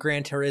remember a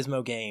Gran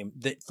Turismo game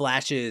that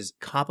flashes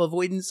cop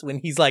avoidance when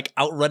he's like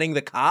outrunning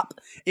the cop.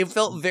 It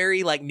felt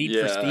very like Need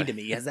for Speed to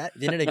me. Has that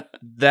been it?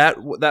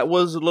 That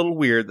was a little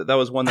weird. That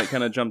was one that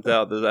kind of jumped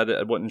out. That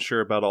I wasn't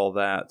sure about all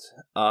that.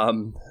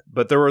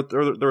 But there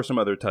were some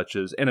other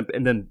touches, and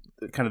then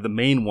kind of the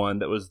main one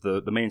that was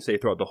the mainstay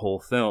throughout the whole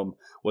film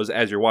was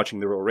as you're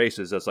watching the real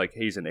races. That's like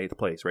he's in 8th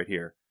place right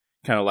here,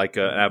 kind of like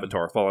an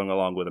avatar following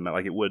along with him,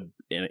 like it would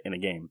in a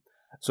game.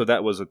 So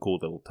that was a cool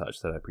little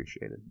touch that I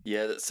appreciated.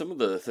 Yeah, some of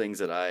the things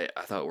that I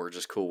thought were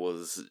just cool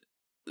was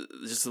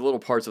just the little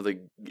parts of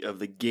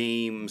the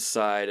game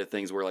side of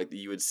things where like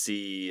you would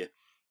see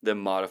them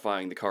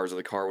modifying the cars, or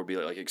the car would be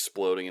like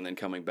exploding and then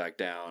coming back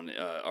down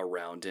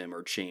around him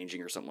or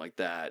changing or something like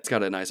that. It's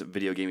got a nice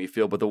video gamey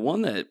feel. But the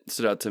one that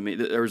stood out to me,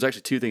 there was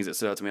actually 2 things that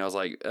stood out to me. I was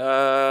like,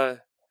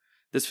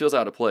 this feels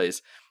out of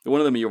place.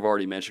 One of them you've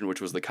already mentioned,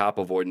 which was the cop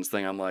avoidance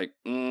thing. I'm like,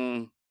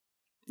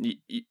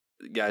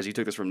 guys, you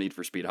took this from Need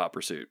for Speed Hot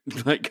Pursuit.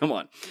 Like, come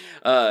on.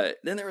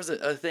 Then there was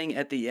a thing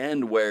at the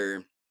end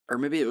where, or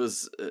maybe it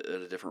was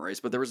a different race,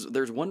 but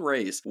there's one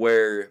race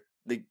where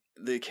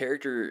the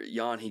character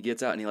Jan, he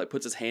gets out and he like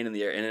puts his hand in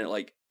the air and it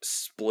like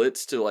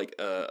splits to like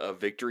a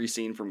victory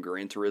scene from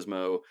Gran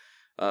Turismo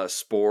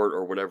Sport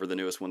or whatever the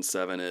newest one,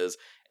 7 is.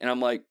 And I'm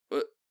like,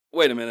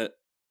 wait a minute.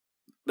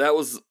 That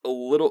was a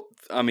little,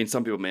 I mean,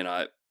 some people may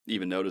not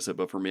even notice it,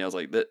 but for me, I was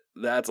like,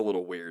 that's a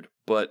little weird.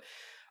 But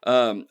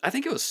I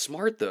think it was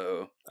smart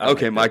though.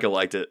 Okay, Micah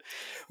liked it.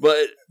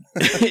 But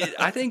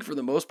I think for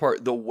the most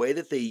part, the way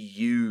that they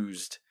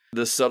used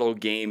the subtle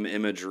game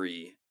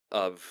imagery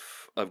of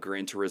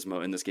Gran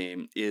Turismo in this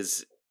game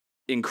is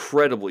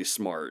incredibly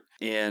smart.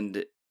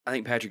 And I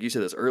think, Patrick, you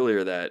said this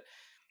earlier, that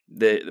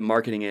the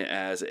marketing it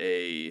as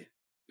a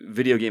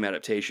video game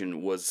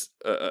adaptation was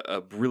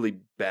a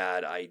really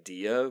bad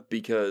idea,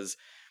 because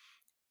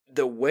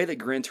the way that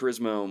Gran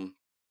Turismo,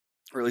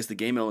 or at least the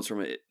game elements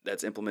from it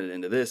that's implemented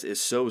into this, is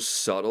so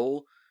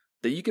subtle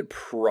that you could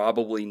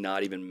probably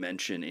not even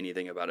mention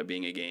anything about it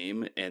being a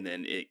game, and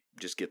then it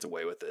just gets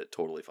away with it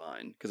totally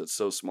fine because it's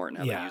so smart in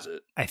how they use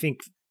it. I think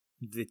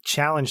the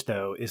challenge,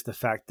 though, is the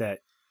fact that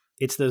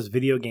it's those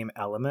video game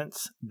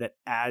elements that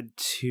add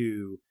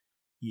to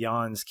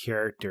Jan's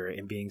character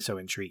and being so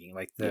intriguing.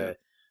 Like the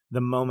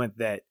moment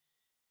that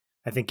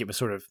I think it was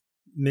sort of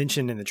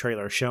mentioned in the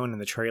trailer, shown in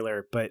the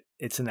trailer, but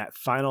it's in that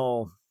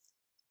final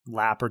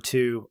lap or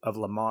 2 of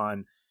Le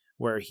Mans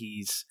where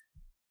he's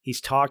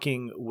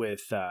talking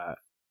with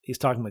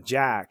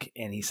Jack,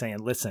 and he's saying,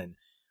 listen,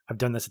 I've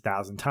done this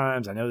 1,000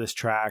 times. I know this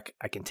track.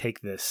 I can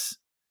take this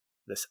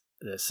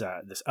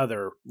this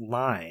other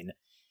line,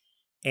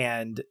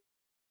 and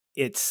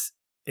it's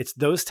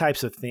those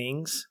types of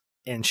things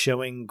and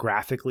showing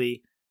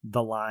graphically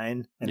the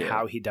line and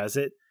how he does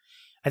it.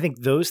 I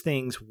think those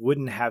things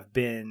wouldn't have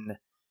been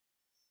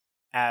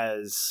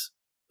as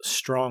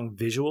strong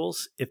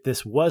visuals if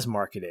this was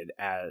marketed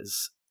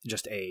as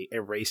just a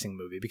racing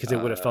movie, because it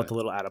would have felt a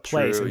little out of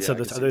place. True, and so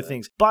those other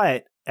things.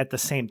 But at the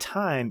same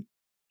time,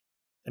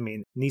 I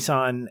mean,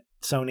 Nissan,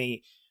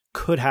 Sony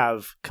could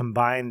have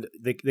combined,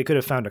 they could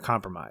have found a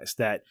compromise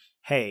that,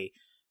 hey,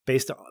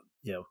 based on,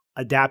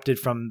 adapted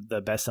from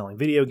the best-selling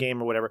video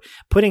game or whatever,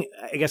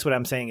 I guess what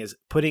I'm saying is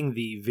putting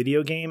the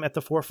video game at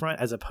the forefront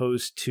as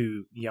opposed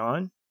to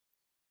Jan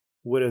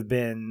would have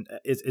been,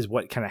 is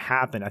what kind of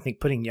happened. I think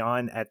putting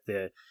Jan at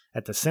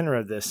the center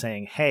of this,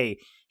 saying, hey,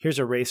 here's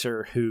a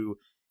racer who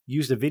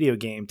used a video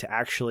game to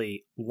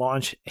actually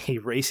launch a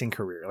racing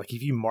career. Like,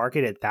 if you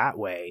market it that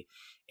way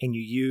and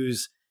you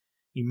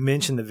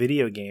mention the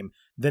video game,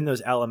 then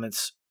those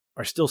elements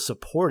are still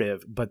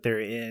supportive, but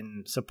they're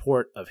in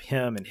support of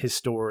him and his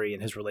story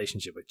and his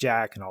relationship with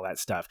Jack and all that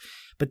stuff.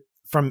 But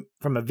from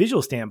a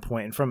visual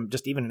standpoint and from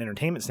just even an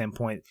entertainment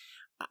standpoint,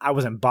 I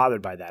wasn't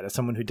bothered by that. As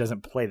someone who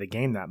doesn't play the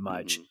game that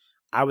much,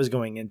 I was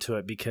going into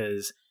it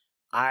because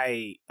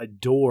I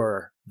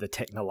adore the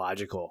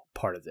technological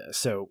part of this.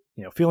 So,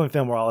 Feel and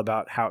Film were all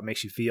about how it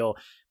makes you feel,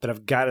 but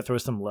I've got to throw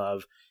some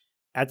love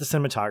at the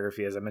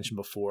cinematography, as I mentioned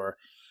before.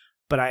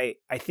 But I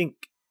think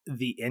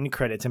the end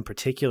credits in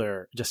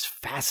particular just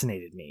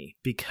fascinated me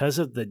because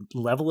of the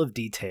level of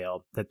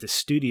detail that the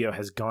studio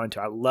has gone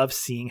to. I love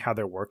seeing how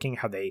they're working,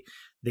 how they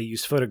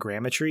use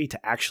photogrammetry to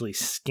actually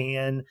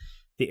scan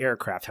the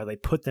aircraft, how they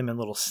put them in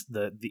little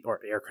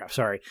aircraft.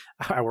 Sorry,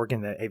 I work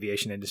in the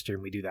aviation industry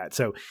and we do that.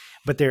 So,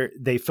 but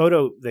they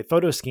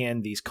photo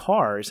scan these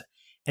cars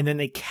and then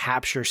they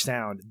capture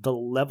sound. The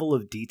level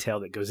of detail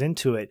that goes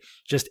into it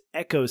just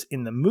echoes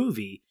in the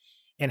movie,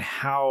 and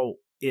how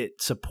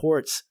it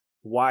supports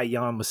why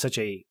Jan was such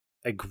a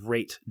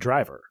great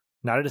driver,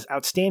 not an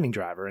outstanding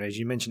driver. And as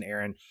you mentioned,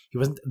 Aaron, he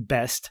wasn't the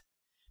best,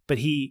 but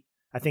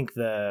I think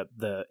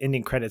the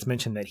ending credits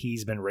mentioned that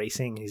he's been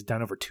racing. He's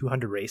done over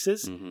 200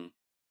 races. Mm-hmm.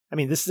 I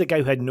mean, this is a guy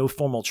who had no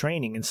formal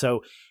training. And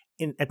so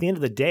at the end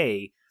of the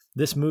day,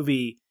 this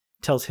movie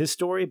tells his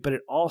story, but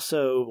it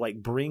also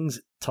brings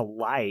to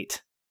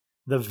light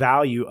the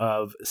value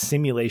of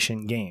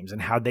simulation games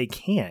and how they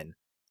can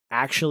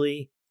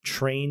actually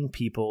train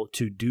people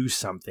to do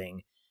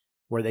something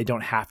where they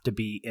don't have to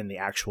be in the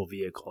actual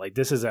vehicle. Like,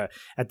 this is at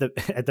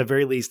the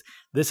very least,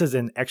 this is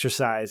an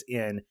exercise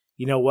in,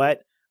 what?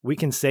 We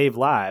can save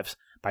lives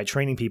by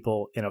training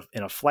people in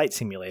a flight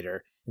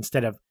simulator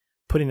instead of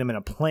putting them in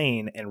a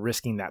plane and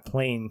risking that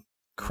plane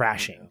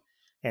crashing.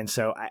 And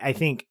so I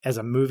think as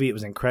a movie, it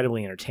was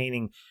incredibly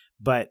entertaining,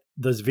 but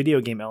those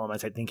video game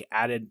elements, I think,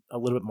 added a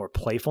little bit more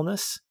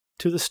playfulness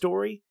to the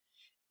story.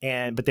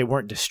 But they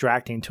weren't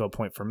distracting to a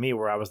point for me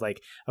where I was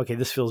like, okay,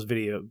 this feels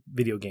video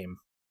game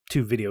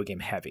too video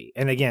game heavy.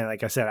 And again,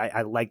 like I said,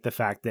 I like the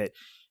fact that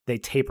they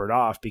tapered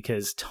off,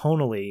 because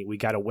tonally we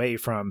got away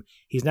from,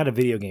 he's not a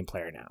video game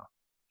player now.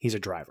 He's a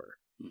driver.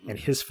 Mm-hmm. And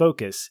his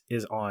focus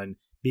is on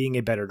being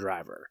a better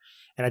driver.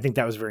 And I think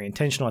that was very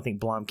intentional. I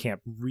think Blomkamp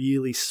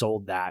really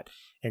sold that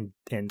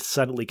and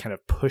subtly kind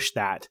of pushed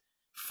that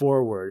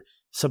forward.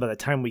 So by the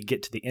time we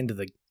get to the end of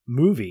the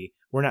movie,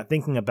 we're not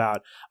thinking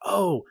about,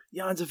 oh,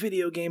 Jan's a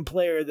video game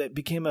player that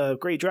became a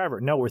great driver.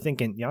 No, we're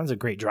thinking Jan's a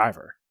great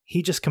driver.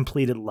 He just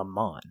completed Le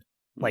Mans,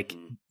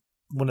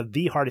 one of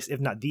the hardest, if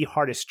not the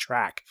hardest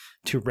track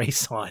to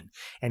race on.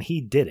 And he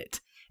did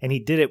it. And he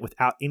did it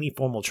without any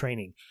formal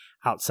training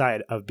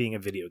outside of being a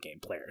video game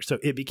player. So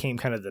it became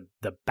kind of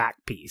the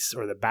back piece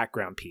or the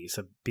background piece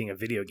of being a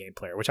video game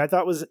player, which I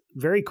thought was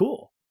very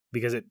cool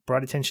because it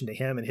brought attention to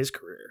him and his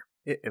career.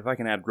 If I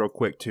can add real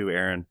quick too,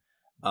 Aaron,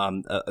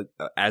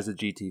 as a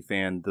GT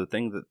fan, the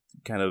thing that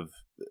kind of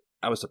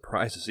I was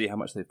surprised to see how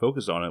much they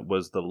focused on it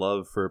was the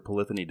love for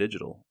Polyphony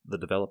Digital, the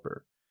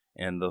developer,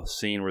 and the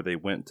scene where they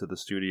went to the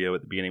studio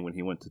at the beginning when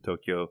he went to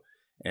Tokyo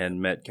and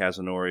met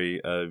Kazunori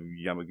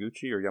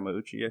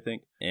Yamauchi, I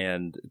think,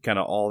 and kind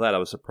of all that. I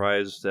was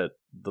surprised at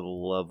the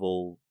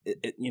level.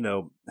 It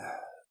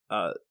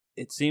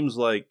seems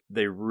like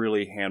they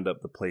really hammed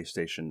up the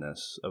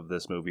PlayStation-ness of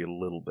this movie a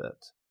little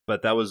bit.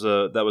 But that was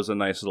a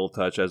nice little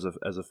touch as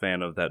a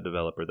fan of that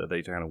developer, that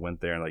they kind of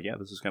went there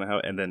and this is kind of how.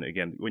 And then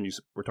again, when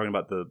we're talking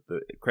about the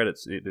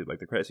credits,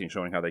 the credit scene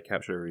showing how they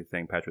capture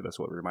everything, Patrick, that's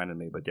what reminded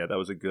me. But yeah, that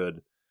was a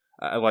good.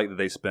 I like that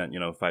they spent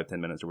 5-10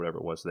 minutes or whatever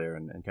it was there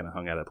and kind of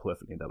hung out at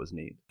Polyphony. That was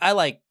neat. I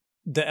like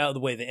the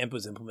way the imp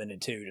was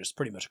implemented too, just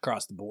pretty much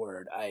across the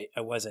board. I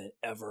wasn't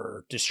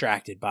ever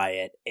distracted by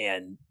it,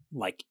 and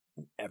like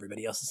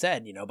everybody else has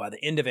said, by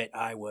the end of it,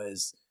 I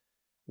was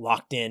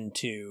locked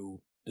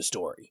into the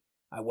story.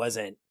 I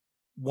wasn't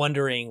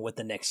wondering what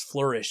the next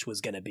flourish was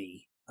going to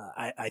be.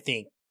 I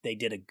think they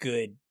did a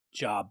good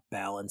job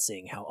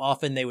balancing how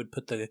often they would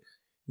put the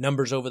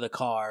numbers over the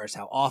cars,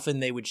 how often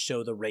they would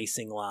show the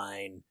racing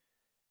line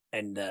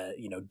and the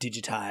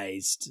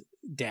digitized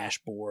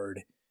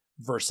dashboard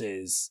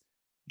versus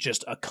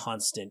just a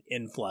constant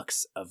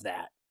influx of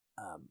that.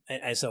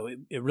 And so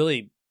it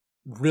really,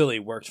 really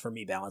worked for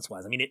me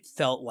balance-wise. I mean, it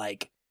felt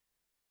like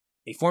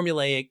a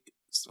formulaic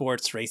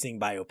sports racing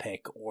biopic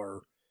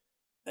or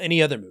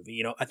any other movie.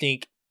 You know, I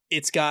think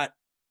it's got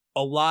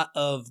a lot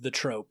of the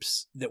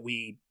tropes that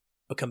we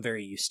become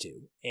very used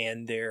to.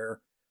 And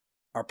there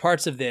are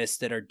parts of this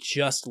that are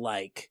just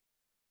like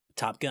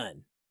Top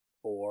Gun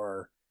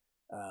or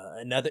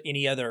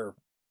any other,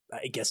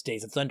 I guess,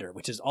 Days of Thunder,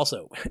 which is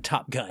also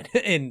Top Gun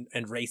and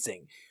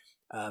racing,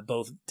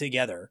 both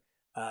together.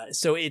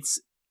 So it's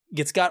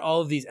got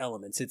all of these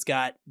elements. It's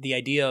got the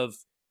idea of,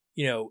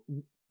 you know,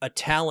 a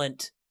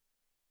talent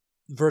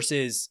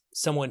versus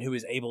someone who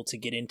is able to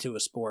get into a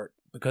sport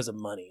because of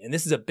money. And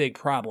this is a big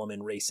problem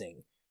in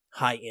racing,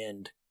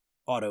 high-end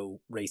auto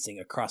racing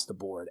across the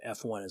board,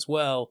 F1 as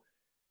well.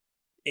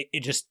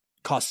 It just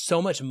costs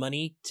so much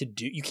money to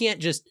do. You can't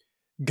just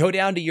go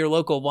down to your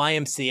local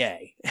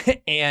YMCA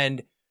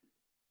and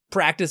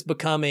practice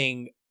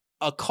becoming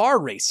a car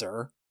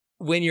racer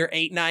when you're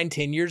 8, 9,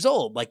 10 years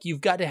old. Like,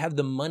 you've got to have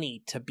the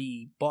money to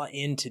be bought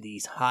into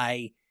these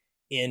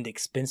high-end,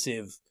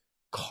 expensive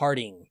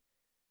karting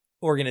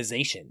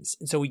organizations.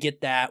 And so we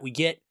get that. We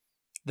get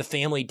the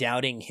family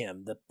doubting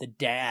him, the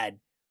dad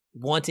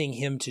wanting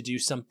him to do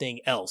something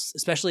else,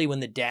 especially when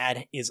the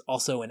dad is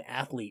also an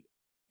athlete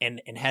and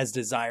has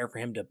desire for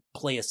him to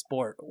play a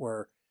sport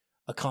or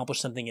accomplish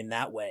something in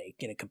that way,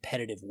 in a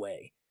competitive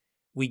way.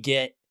 We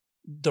get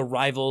the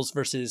rivals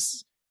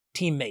versus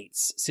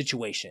teammates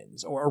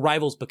situations, or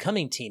rivals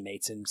becoming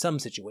teammates in some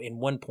situation. In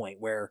one point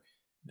where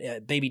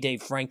baby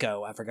Dave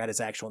Franco, I forgot his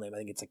actual name, I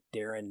think it's like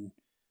Darren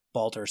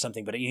Balter or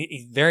something, but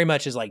he very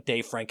much is like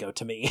Dave Franco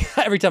to me.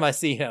 Every time I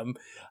see him,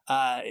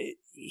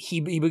 he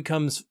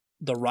becomes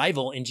the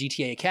rival in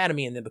GTA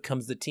Academy and then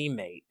becomes the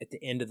teammate at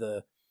the end of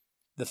the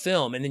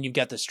film. And then you've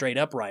got the straight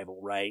up rival,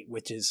 right,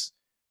 which is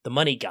the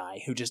money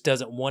guy who just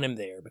doesn't want him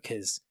there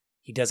because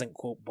he doesn't,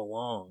 quote,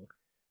 belong.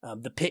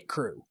 The pit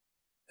crew,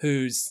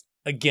 who's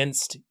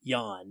against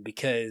Jan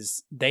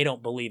because they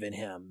don't believe in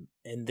him,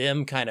 and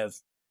them kind of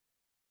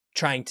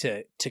trying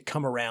to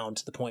come around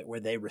to the point where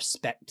they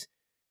respect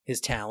his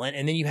talent.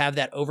 And then you have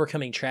that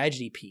overcoming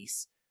tragedy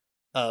piece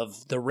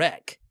of the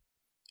wreck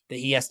that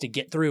he has to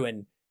get through,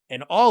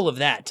 and all of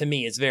that to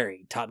me is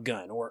very Top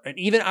Gun, or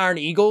even Iron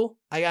Eagle.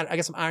 I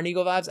got some Iron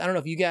Eagle vibes. I don't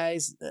know if you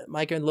guys,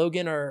 Micah and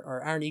Logan,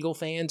 are Iron Eagle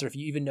fans, or if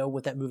you even know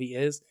what that movie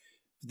is.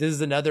 This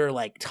is another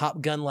like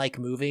Top Gun like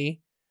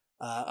movie.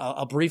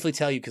 I'll briefly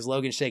tell you because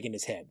Logan's shaking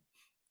his head.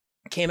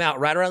 It came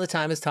out right around the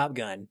time as Top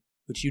Gun,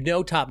 which you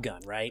know Top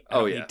Gun, right?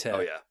 Oh yeah.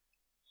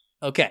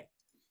 Okay,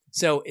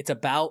 so it's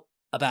about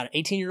an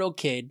 18-year-old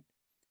kid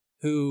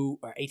who,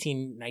 or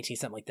 18, 19,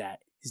 something like that.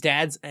 His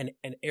dad's an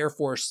Air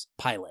Force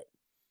pilot,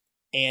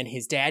 and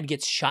his dad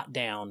gets shot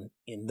down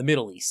in the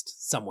Middle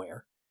East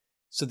somewhere.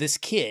 So this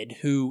kid,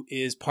 who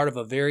is part of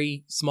a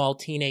very small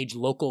teenage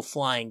local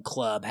flying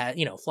club,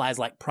 flies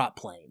like prop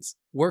planes,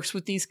 works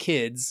with these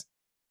kids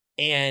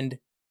and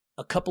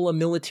a couple of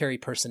military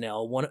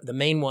personnel. The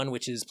main one,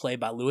 which is played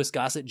by Louis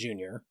Gossett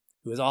Jr.,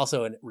 who is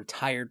also a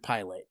retired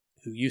pilot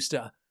who used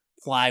to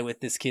fly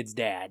with this kid's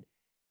dad.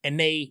 And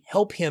they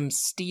help him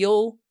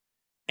steal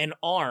and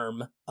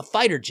arm a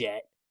fighter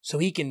jet so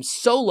he can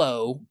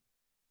solo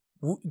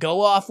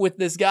go off with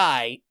this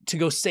guy to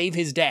go save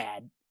his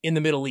dad in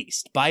the Middle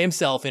East by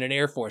himself in an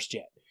Air Force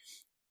jet.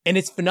 And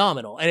it's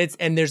phenomenal.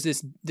 And there's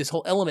this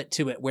whole element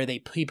to it where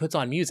he puts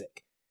on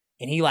music,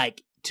 and he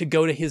to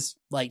go to his,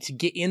 to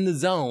get in the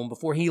zone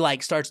before he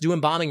starts doing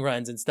bombing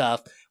runs and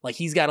stuff,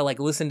 he's got to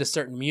listen to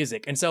certain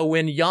music. And so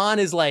when Jan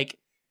is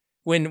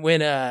when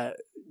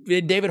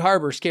David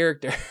Harbour's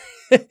character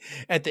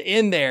at the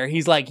end there,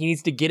 he's he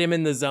needs to get him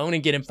in the zone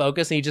and get him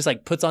focused, and he just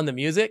puts on the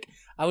music.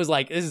 I was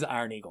like, this is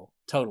Iron Eagle.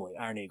 Totally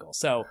Iron Eagle.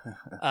 So,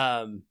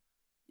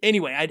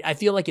 anyway, I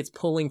feel like it's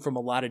pulling from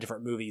a lot of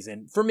different movies.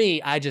 And for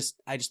me, I just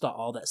thought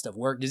all that stuff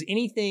worked. Does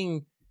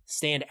anything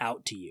stand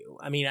out to you?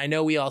 I mean, I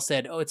know we all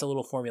said, oh, it's a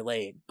little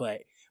formulaic,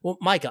 but, well,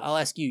 Micah, I'll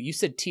ask you. You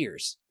said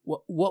tears.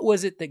 What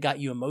was it that got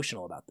you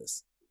emotional about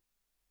this?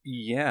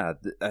 Yeah,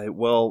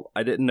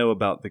 I didn't know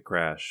about the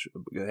crash.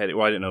 I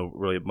didn't know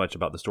really much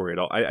about the story at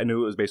all. I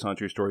knew it was based on a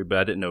true story, but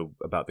I didn't know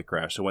about the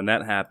crash. So when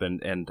that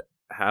happened and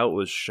how it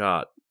was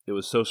shot, it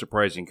was so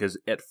surprising because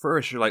at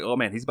first you're like, oh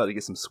man, he's about to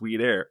get some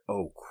sweet air.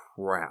 Oh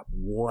crap,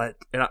 what?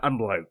 And I'm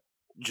like,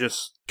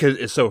 just because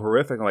it's so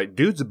horrific, I'm like,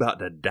 dude's about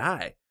to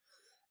die.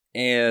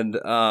 And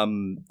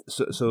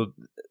so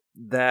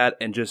that,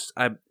 and just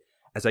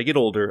as I get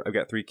older, I've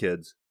got 3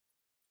 kids,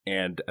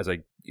 and as I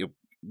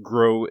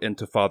grow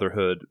into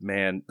fatherhood,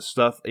 man,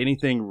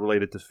 anything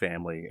related to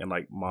family and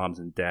moms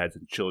and dads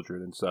and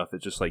children and stuff,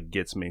 it just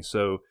gets me.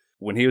 So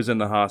when he was in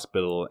the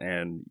hospital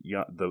and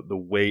the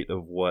weight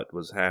of what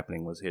was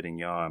happening was hitting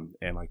Jan,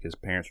 and his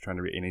parents were trying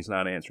to and he's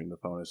not answering the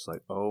phone, it's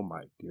oh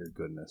my dear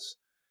goodness.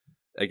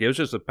 It was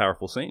just a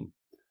powerful scene.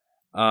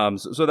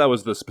 So that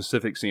was the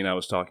specific scene I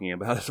was talking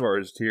about as far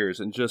as tears,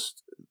 and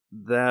just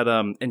that.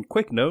 And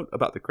quick note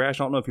about the crash.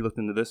 I don't know if you looked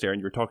into this, Aaron.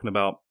 You were talking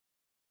about,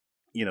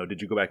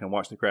 did you go back and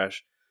watch the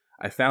crash?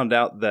 I found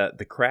out that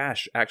the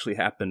crash actually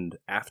happened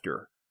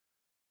after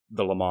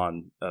the Le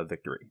Mans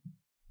victory.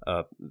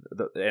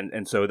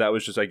 And so that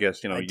was just, I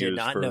guess, I did used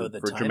not for, know the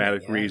for timing,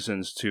 dramatic yeah.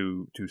 reasons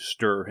to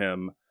stir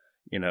him,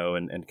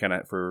 and kind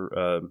of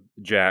for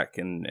Jack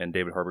and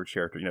David Harbour's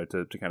character,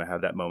 to kind of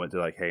have that moment to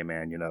like, hey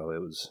man,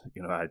 it was,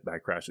 I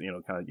crashed,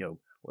 kind of,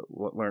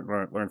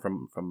 learn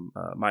from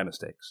my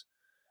mistakes.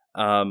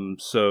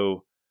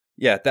 So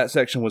yeah, that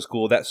section was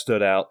cool. That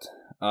stood out.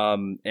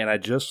 And I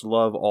just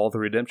love all the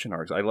redemption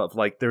arcs. I love,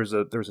 like, there's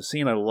a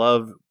scene I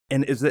love,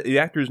 and is the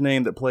actor's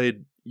name that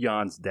played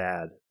Jan's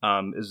dad?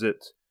 Is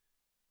it?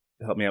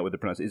 Help me out with the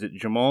pronunciation. Is it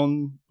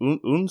Jimon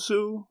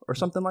Unsu or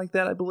something like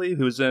that? I believe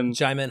who was in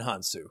Jaimin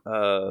Hansu.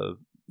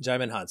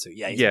 Jaimin Hansu.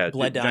 Yeah,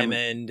 Blood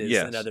Diamond is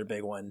another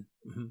big one.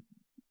 Mm-hmm.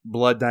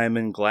 Blood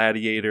Diamond,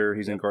 Gladiator.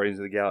 He's in Guardians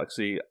of the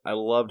Galaxy. I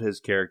loved his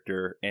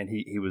character, and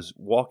he was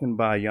walking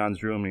by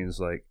Jan's room, and he was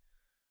like,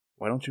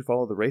 "Why don't you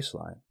follow the race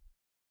line?"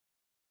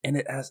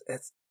 And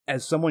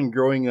as someone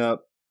growing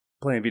up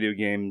playing video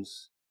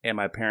games, and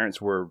my parents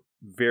were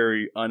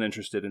very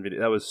uninterested in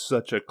video. That was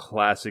such a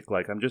classic.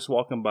 Like, I'm just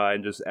walking by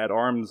and just at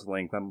arm's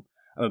length, I'm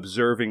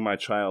observing my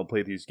child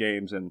play these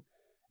games, and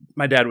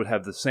my dad would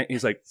have the same.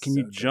 He's like, "Can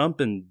you jump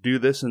and do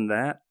this and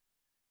that?"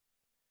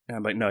 And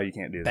I'm like, "No, you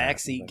can't do that."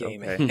 Backseat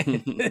gaming.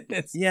 Okay.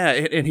 Yeah,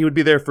 and he would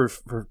be there for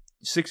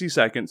 60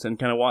 seconds and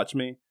kind of watch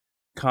me,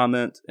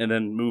 comment, and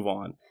then move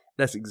on.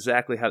 That's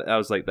exactly how I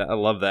was like that. I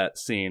love that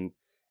scene.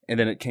 And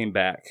then it came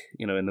back,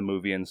 in the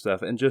movie and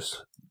stuff, and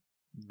just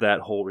that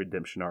whole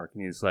redemption arc.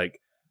 And he's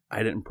like,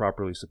 "I didn't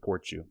properly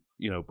support you,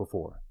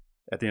 before."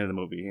 At the end of the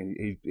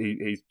movie,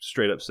 he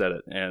straight up said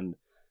it, and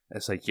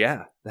it's like,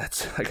 yeah,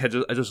 that's like I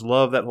just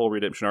love that whole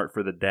redemption arc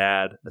for the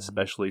dad,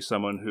 especially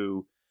someone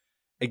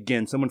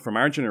from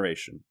our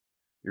generation.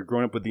 You're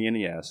growing up with the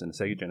NES and the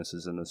Sega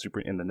Genesis and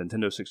the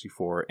Nintendo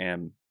 64,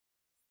 and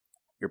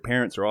your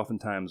parents are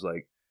oftentimes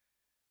like,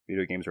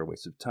 "Video games are a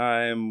waste of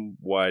time.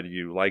 Why do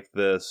you like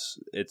this?"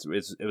 It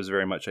was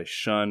very much a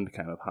shunned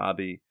kind of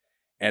hobby.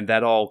 And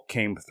that all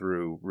came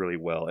through really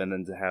well. And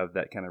then to have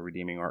that kind of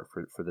redeeming arc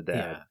for the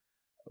dad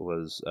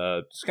was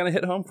just kind of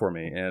hit home for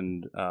me.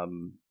 And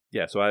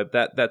so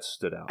that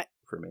stood out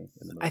for me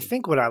in the movie. I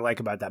think what I like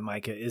about that,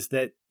 Micah, is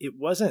that it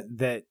wasn't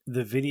that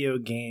the video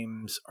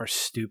games are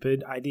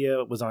stupid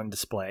idea was on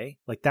display.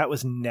 Like, that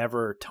was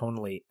never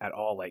tonally at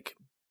all like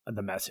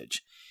the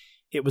message.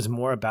 It was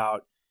more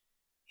about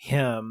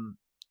him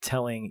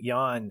telling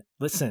Jan,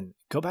 "Listen,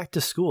 go back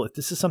to school. If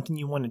this is something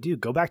you want to do,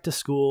 go back to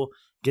school,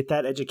 get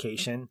that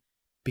education,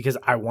 because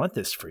I want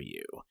this for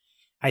you."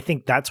 I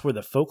think that's where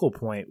the focal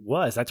point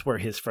was. That's where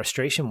his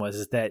frustration was,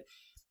 is that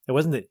it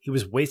wasn't that he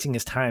was wasting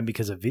his time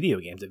because of video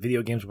games, that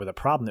video games were the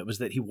problem. It was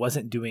that he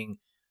wasn't doing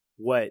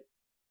what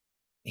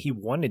he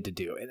wanted to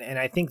do. And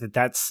I think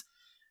that's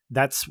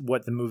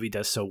what the movie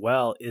does so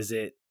well, is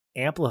it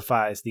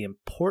amplifies the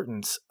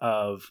importance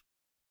of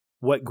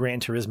what Gran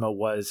Turismo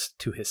was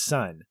to his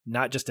son.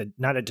 Not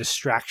a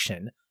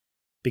distraction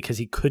because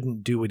he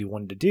couldn't do what he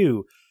wanted to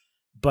do,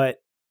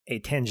 but a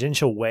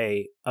tangential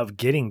way of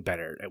getting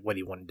better at what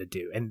he wanted to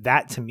do. And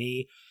that, to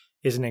me,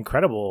 is an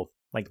incredible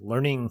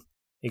learning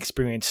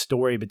experience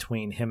story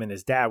between him and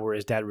his dad, where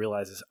his dad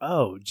realizes,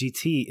 oh,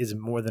 GT is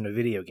more than a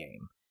video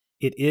game.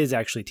 It is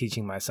actually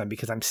teaching my son,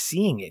 because I'm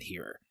seeing it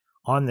here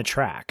on the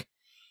track.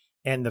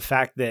 And the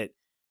fact that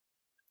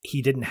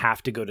he didn't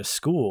have to go to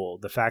school,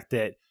 the fact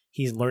that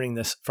he's learning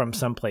this from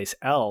someplace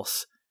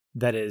else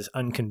that is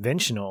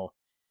unconventional,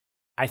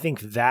 I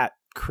think that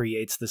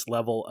creates this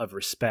level of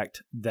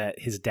respect that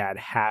his dad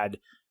had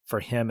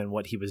for him and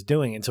what he was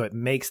doing. And so it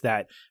makes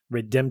that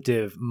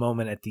redemptive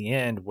moment at the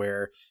end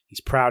where he's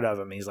proud of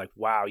him. He's like,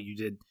 "Wow, you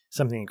did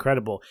something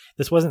incredible."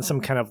 This wasn't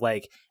some kind of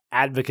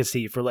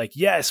advocacy for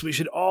yes, we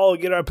should all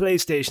get our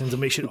PlayStations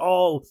and we should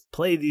all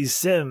play these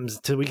Sims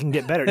till we can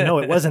get better. No,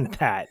 it wasn't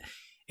that.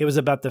 It was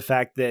about the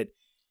fact that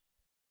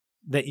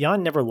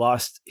Jan never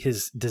lost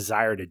his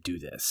desire to do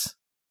this.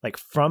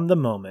 From the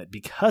moment,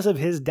 because of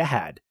his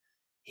dad,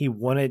 he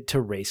wanted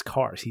to race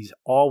cars. He's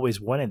always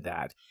wanted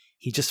that.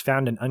 He just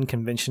found an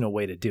unconventional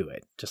way to do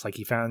it. Just like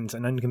he found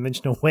an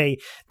unconventional way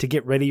to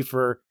get ready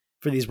for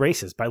these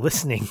races by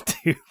listening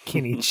to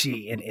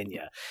Kenichi and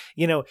Enya.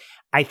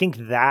 I think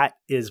that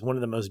is one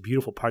of the most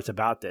beautiful parts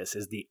about this,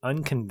 is the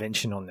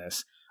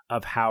unconventionalness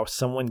of how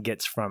someone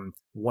gets from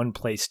one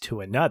place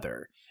to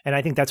another. And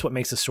I think that's what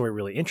makes the story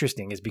really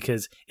interesting, is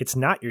because it's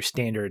not your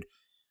standard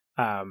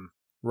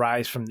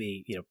rise from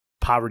the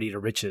poverty to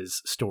riches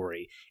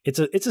story. It's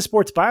a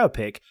sports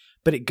biopic,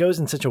 but it goes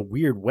in such a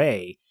weird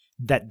way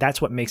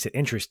that's what makes it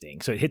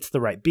interesting. So it hits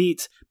the right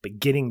beats, but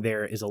getting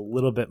there is a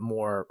little bit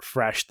more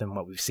fresh than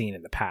what we've seen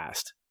in the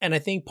past. And I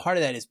think part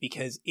of that is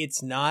because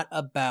it's not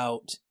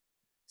about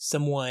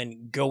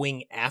someone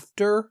going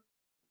after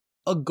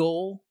a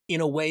goal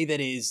in a way that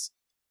is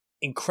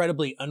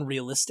incredibly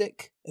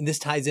unrealistic. And this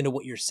ties into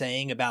what you're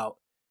saying about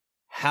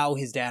how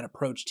his dad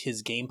approached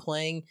his game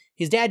playing.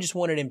 His dad just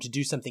wanted him to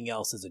do something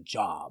else as a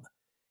job.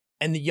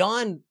 And the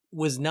Jan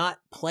was not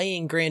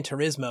playing Gran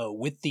Turismo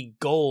with the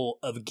goal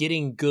of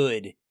getting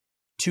good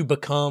to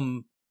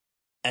become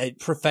a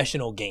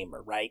professional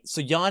gamer, right?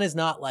 So Jan is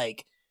not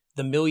like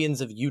the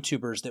millions of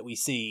YouTubers that we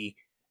see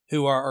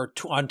who are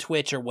on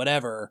Twitch or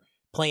whatever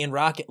playing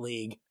Rocket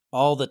League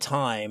all the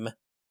time,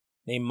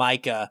 named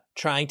Micah,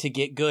 trying to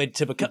get good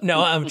to become,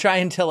 no, I'm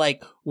trying to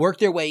like work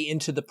their way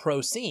into the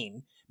pro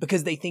scene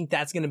because they think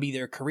that's going to be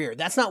their career.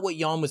 That's not what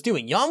Jan was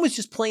doing. Jan was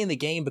just playing the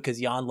game because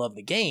Jan loved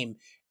the game,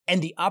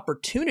 and the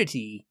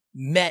opportunity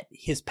met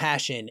his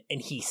passion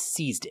and he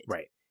seized it.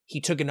 Right.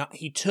 He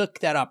took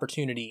that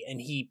opportunity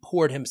and he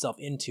poured himself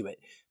into it.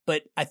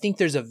 But I think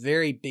there's a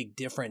very big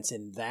difference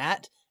in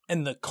that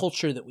and the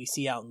culture that we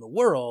see out in the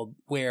world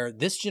where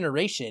this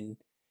generation,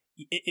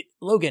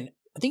 Logan,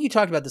 I think you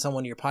talked about this on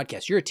one of your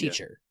podcasts. You're a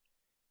teacher.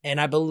 Yeah.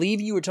 And I believe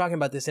you were talking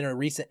about this in a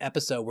recent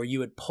episode where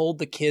you had polled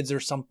the kids or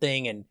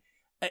something. And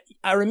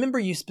I remember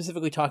you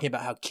specifically talking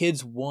about how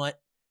kids want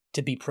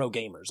to be pro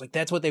gamers. Like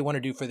that's what they want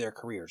to do for their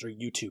careers, or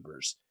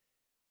YouTubers.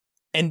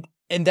 And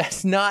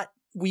that's not,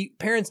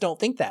 parents don't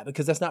think that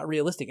because that's not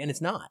realistic, and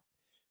it's not.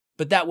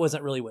 But that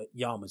wasn't really what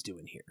Jan was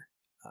doing here.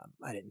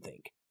 I didn't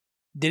think.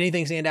 Did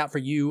anything stand out for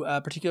you,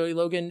 particularly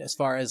Logan, as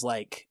far as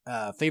like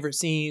favorite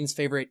scenes,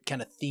 favorite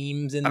kind of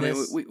themes in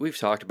this? I mean, we've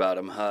talked about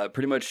them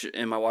pretty much,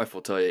 and my wife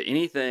will tell you,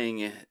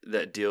 anything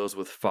that deals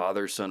with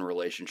father-son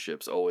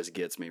relationships always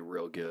gets me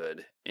real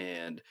good.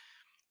 And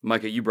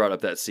Micah, you brought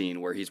up that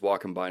scene where he's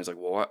walking by and he's like,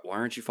 well, why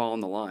aren't you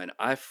following the line?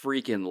 I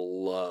freaking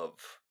love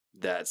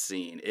that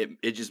scene.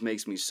 It just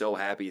makes me so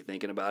happy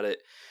thinking about it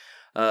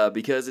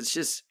because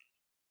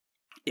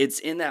it's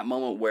in that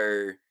moment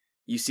where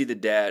you see the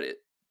dad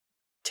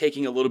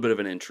taking a little bit of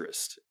an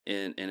interest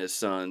in his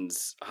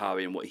son's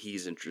hobby and what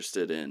he's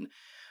interested in.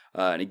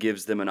 And it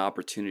gives them an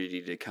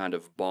opportunity to kind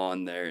of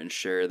bond there and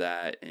share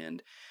that.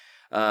 And,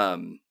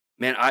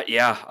 man,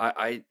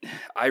 I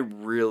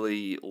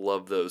really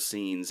love those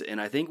scenes. And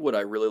I think what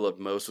I really loved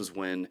most was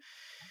when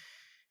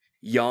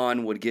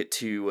Jan would get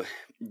to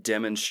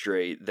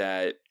demonstrate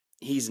that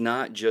he's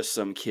not just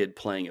some kid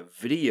playing a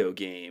video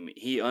game.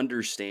 He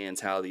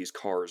understands how these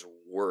cars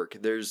work.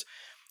 There's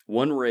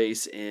one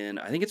race in,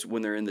 I think it's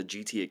when they're in the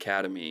GT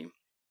Academy,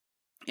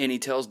 and he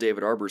tells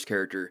David Arbor's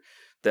character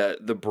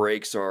that the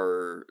brakes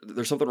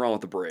there's something wrong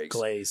with the brakes.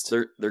 Glazed.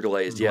 They're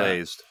glazed, yeah.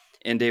 Glazed.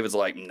 And David's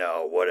like,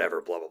 no,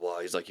 whatever, blah, blah, blah.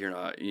 He's like, you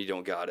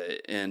don't got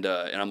it. And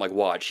I'm like,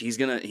 watch, he's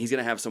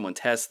gonna have someone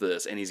test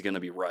this and he's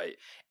gonna be right.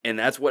 And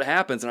that's what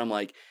happens. And I'm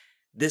like,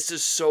 this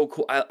is so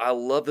cool. I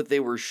love that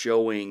they were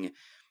showing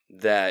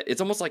that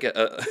it's almost like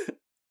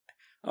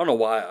I don't know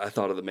why I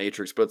thought of the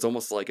Matrix, but it's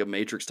almost like a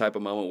Matrix type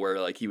of moment where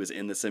like he was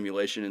in the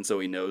simulation and so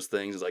he knows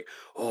things. It's like,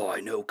 oh,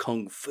 I know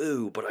Kung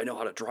Fu, but I know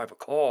how to drive a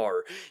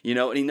car,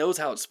 and he knows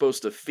how it's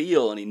supposed to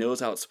feel and he knows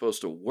how it's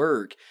supposed to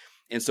work.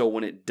 And so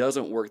when it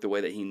doesn't work the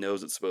way that he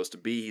knows it's supposed to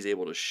be, he's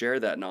able to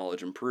share that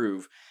knowledge and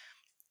prove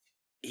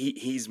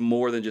he's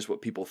more than just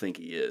what people think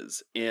he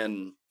is.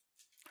 And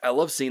I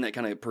love seeing that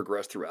kind of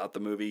progress throughout the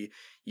movie.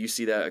 You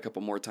see that a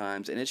couple more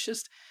times, and it's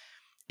just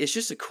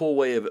a cool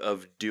way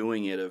of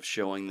doing it, of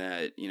showing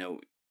that,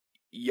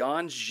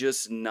 Jan's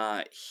just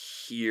not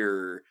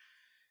here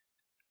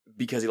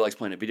because he likes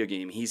playing a video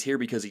game. He's here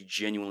because he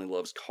genuinely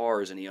loves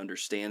cars and he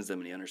understands them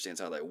and he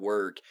understands how they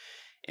work.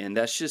 And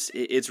that's just,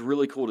 it's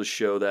really cool to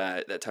show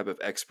that type of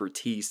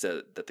expertise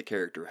that the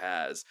character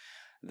has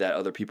that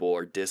other people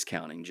are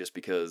discounting just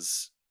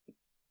because,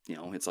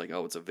 it's like,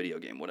 oh, it's a video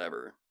game,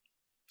 whatever.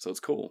 So it's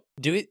cool.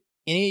 Do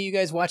any of you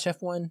guys watch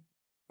F1?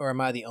 Or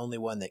am I the only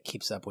one that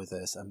keeps up with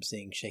this? I'm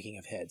seeing shaking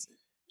of heads.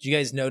 Did you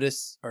guys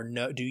notice or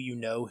do you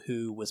know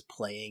who was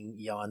playing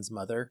Jan's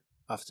mother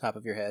off the top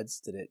of your heads?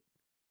 Did it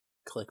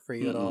click for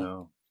you at all?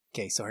 No.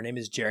 Okay, so her name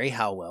is Jerry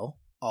Howell,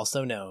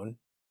 also known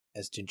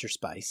as Ginger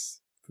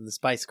Spice from the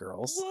Spice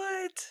Girls.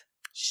 What?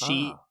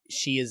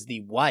 She is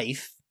the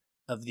wife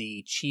of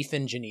the chief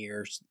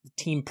engineer,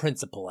 team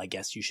principal, I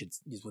guess you should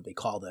is what they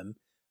call them,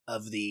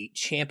 of the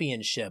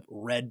championship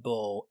Red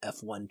Bull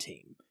F1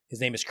 team. His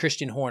name is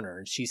Christian Horner,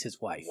 and she's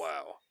his wife.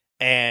 Wow.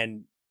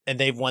 And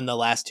they've won the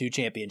last 2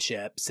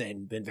 championships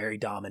and been very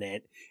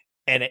dominant.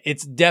 And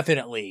it's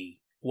definitely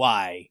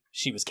why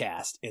she was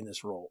cast in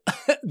this role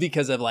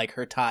because of like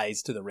her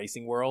ties to the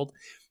racing world.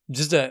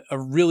 Just a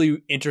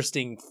really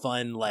interesting,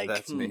 fun, like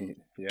That's neat.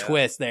 Yeah.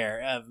 twist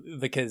there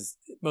because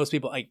most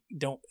people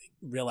don't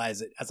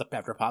realize it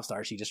after a pop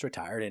star, she just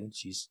retired and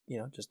she's,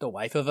 just the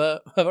wife of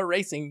a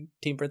racing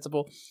team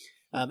principal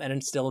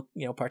and still,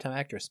 part-time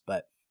actress.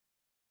 But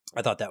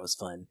I thought that was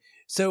fun.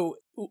 So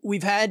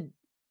we've had,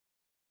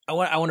 I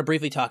want to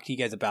briefly talk to you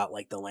guys about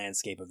like the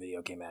landscape of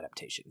video game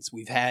adaptations.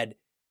 We've had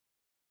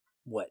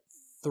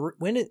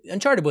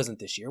Uncharted wasn't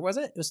this year, was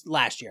it? It was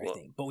last year, I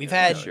think. But we've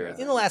had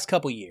in the last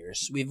couple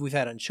years, we've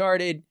had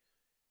Uncharted,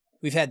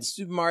 we've had the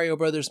Super Mario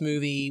Brothers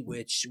movie,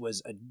 which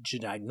was a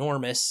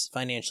ginormous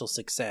financial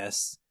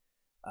success.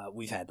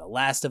 We've had The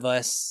Last of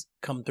Us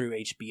come through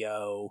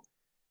HBO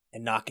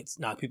and knock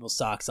people's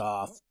socks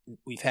off.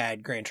 We've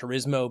had Gran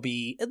Turismo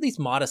be at least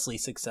modestly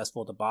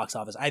successful at the box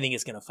office. I think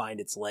it's going to find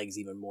its legs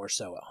even more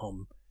so at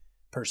home.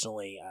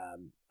 Personally,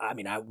 I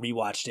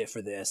rewatched it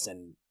for this,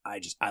 and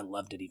I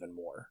loved it even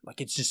more.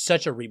 Like, it's just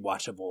such a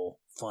rewatchable,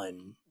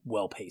 fun,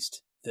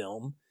 well-paced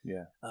film.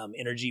 Yeah.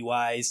 Energy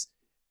wise,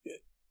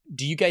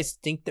 do you guys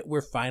think that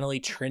we're finally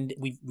trending?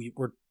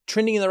 We're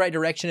trending in the right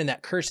direction, and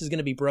that curse is going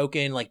to be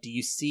broken? Like, do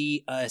you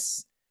see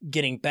us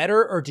getting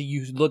better, or do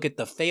you look at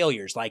the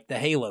failures, like the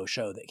Halo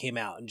show that came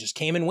out and just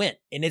came and went,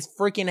 and it's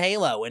freaking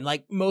Halo, and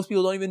like most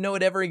people don't even know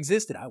it ever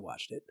existed? I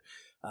watched it.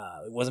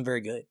 It wasn't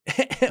very good.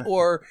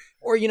 or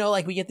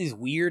like we get these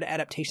weird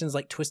adaptations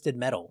like Twisted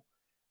Metal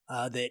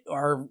that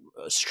are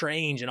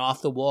strange and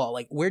off the wall.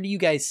 Like, where do you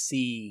guys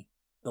see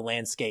the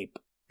landscape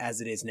as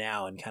it is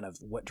now, and kind of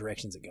what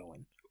direction's it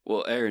going?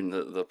 Well, Aaron,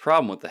 the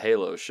problem with the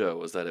Halo show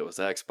was that it was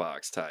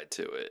Xbox tied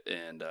to it,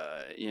 and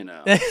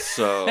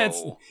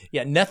so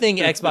nothing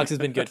Xbox has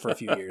been good for a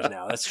few years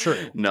now. That's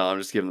true. No, I'm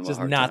just giving them just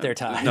a hard not time. their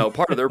time. No,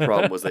 part of their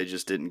problem was they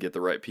just didn't get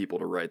the right people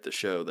to write the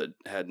show that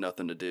had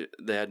nothing to do.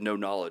 They had no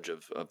knowledge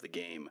of the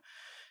game,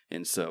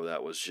 and so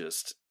that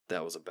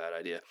was a bad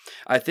idea.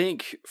 I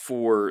think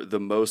for the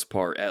most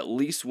part, at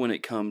least when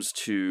it comes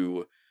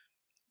to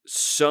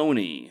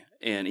Sony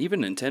and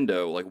even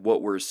Nintendo, like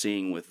what we're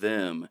seeing with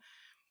them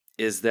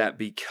is that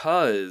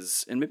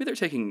because, and maybe they're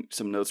taking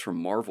some notes from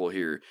Marvel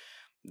here,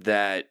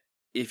 that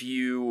if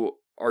you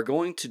are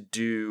going to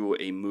do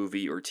a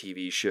movie or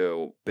TV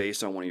show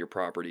based on one of your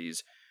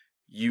properties,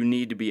 you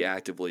need to be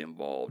actively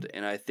involved.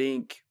 And I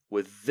think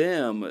with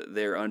them,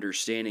 they're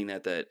understanding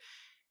that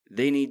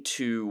they need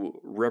to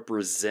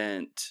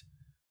represent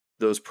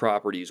those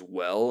properties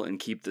well and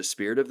keep the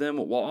spirit of them,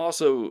 while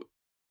also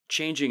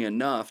changing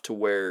enough to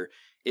where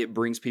it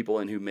brings people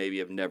in who maybe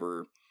have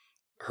never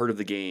heard of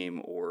the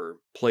game or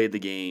played the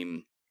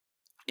game,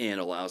 and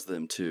allows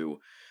them to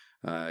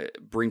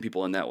bring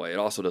people in that way. It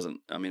also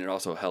it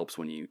also helps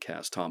when you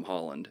cast Tom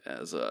Holland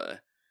as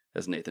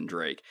Nathan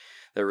Drake.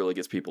 That really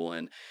gets people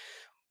in.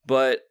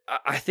 But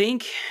I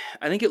think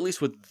at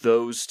least with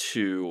those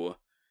two,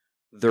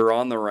 they're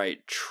on the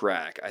right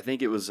track. I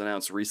think it was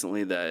announced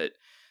recently that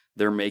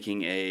they're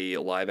making a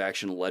live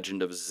action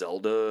Legend of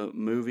Zelda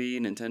movie,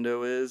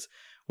 Nintendo is,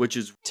 which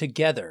is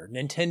together,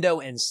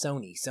 Nintendo and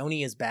Sony.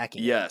 Sony is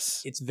backing.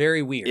 Yes. It's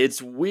very weird.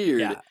 It's weird.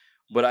 Yeah.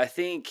 But I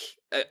think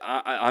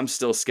I'm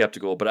still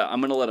skeptical, but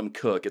I'm going to let them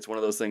cook. It's one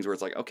of those things where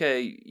it's like,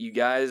 okay, you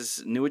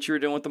guys knew what you were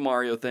doing with the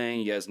Mario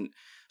thing.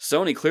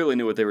 Sony clearly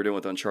knew what they were doing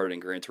with Uncharted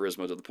and Gran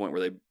Turismo to the point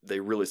where they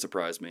really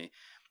surprised me.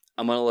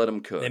 I'm going to let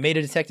them cook. They made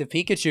a Detective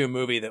Pikachu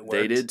movie that worked.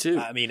 They did too.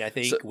 I mean, I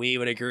think we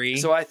would agree.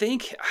 So I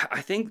think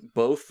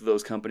both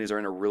those companies are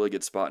in a really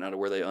good spot now to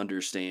where they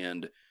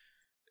understand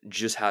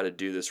just how to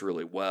do this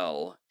really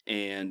well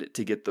and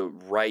to get the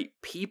right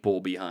people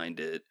behind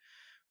it,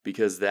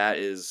 because that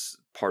is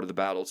part of the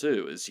battle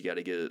too, is you got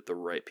to get the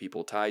right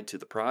people tied to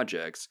the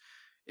projects.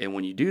 And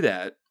when you do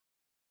that,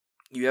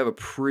 you have a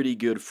pretty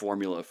good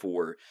formula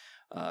for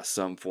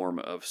some form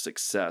of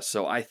success.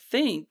 So I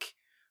think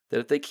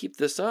that if they keep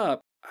this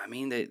up, I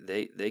mean,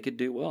 they could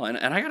do well. And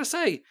I got to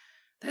say,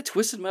 that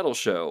Twisted Metal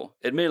show,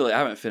 admittedly, I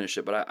haven't finished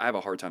it, but I have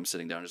a hard time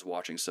sitting down just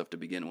watching stuff to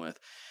begin with.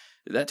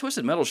 That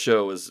Twisted Metal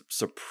show is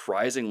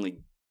surprisingly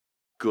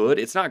good.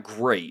 It's not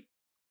great,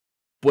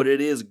 but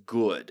it is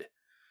good.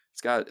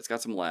 It's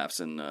got some laughs,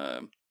 and I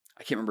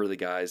can't remember the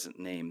guy's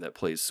name that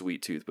plays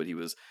Sweet Tooth, but he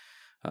was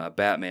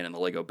Batman in the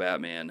Lego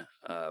Batman.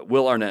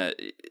 Will Arnett,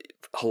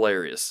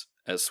 hilarious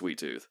as Sweet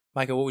Tooth.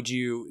 Micah, what would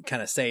you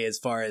kind of say as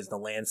far as the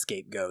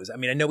landscape goes? I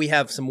mean, I know we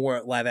have some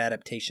more live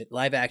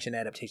action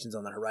adaptations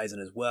on the horizon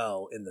as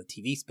well in the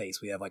TV space.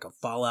 We have like a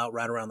Fallout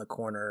right around the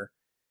corner,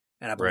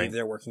 and I believe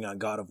they're working on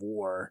God of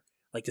War.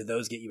 Like, do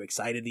those get you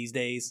excited these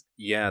days?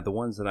 Yeah, the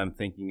ones that I'm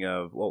thinking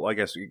of, well, I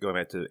guess going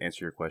back to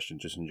answer your question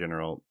just in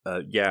general,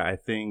 I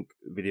think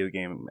video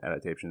game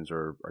adaptations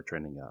are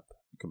trending up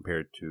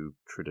compared to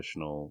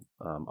traditional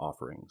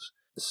offerings.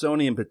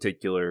 Sony in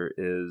particular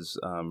is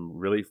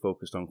really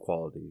focused on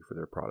quality for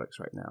their products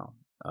right now.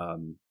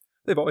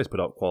 They've always put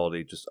out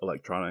quality, just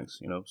electronics.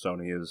 You know,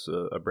 Sony is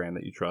a brand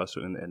that you trust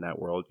in that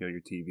world. You know,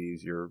 your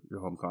TVs, your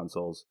home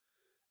consoles.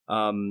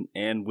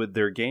 And with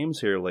their games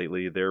here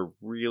lately, they're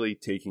really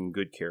taking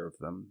good care of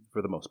them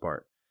for the most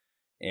part.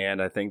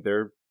 And I think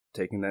they're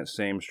taking that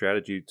same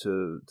strategy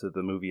to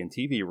the movie and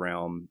TV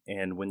realm.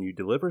 And when you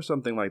deliver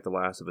something like The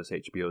Last of Us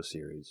HBO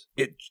series,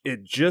 it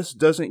just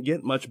doesn't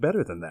get much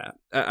better than that.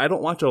 I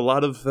don't watch a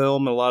lot of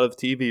film, a lot of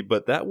TV,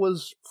 but that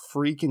was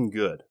freaking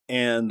good.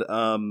 And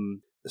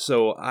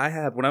so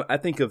when I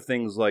think of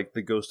things like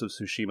the Ghost of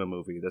Tsushima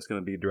movie that's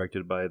going to be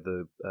directed by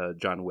the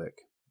John Wick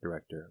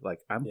director, like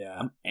I'm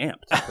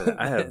amped for that.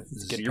 I have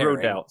zero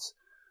doubts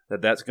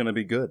that that's going to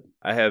be good.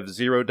 I have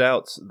zero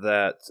doubts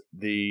that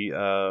the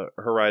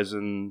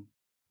Horizon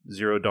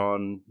Zero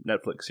Dawn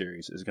Netflix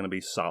series is going to be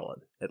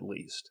solid, at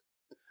least.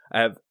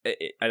 I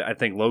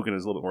think Logan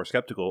is a little bit more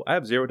skeptical. I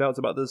have zero doubts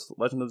about this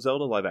Legend of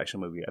Zelda live action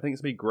movie. I think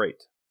it's going to be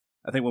great.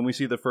 I think when we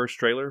see the first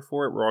trailer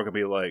for it, we're all going to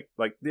be like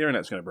the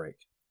internet's going to break.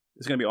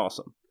 It's going to be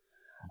awesome.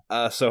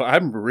 So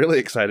I'm really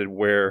excited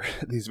where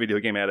these video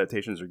game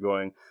adaptations are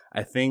going.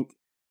 I think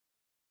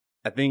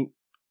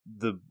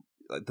the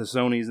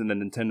Sonys and the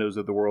Nintendos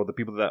of the world, the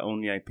people that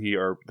own the IP,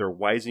 they're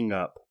wising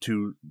up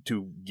to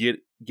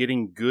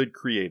getting good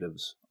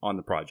creatives on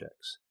the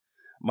projects.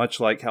 much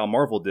like how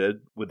Marvel did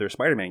with their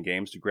Spider-Man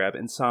games to grab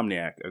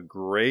Insomniac, a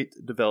great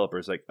developer.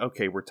 It's like,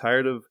 okay, we're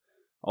tired of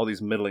all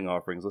these middling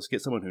offerings. Let's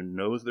get someone who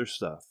knows their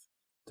stuff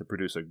to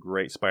produce a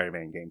great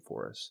Spider-Man game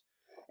for us.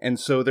 And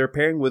so they're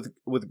pairing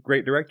with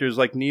great directors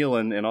like Neil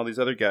and all these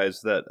other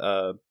guys that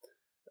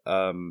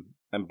I'm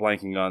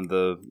blanking on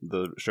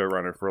the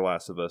showrunner for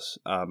Last of Us.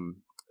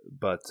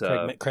 But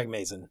Craig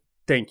Mazin.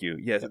 Thank you.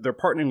 Yes, they're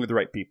partnering with the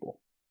right people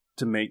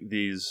to make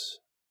these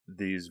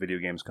video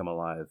games come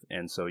alive.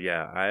 And so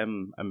yeah,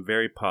 I'm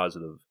very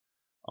positive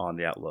on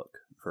the outlook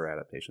for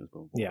adaptations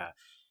moving forward. Yeah.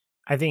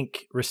 I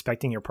think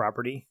respecting your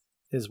property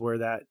is where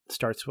that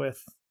starts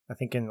with. I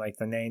think in like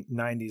the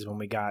 90s when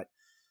we got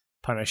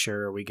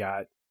Punisher, we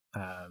got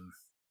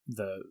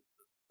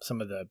some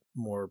of the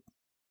more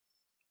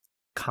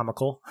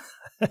comical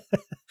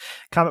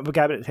comic book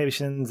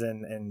adaptations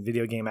and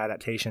video game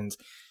adaptations,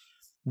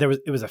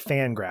 it was a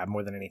fan grab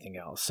more than anything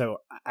else. So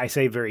I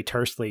say very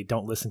tersely,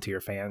 don't listen to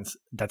your fans.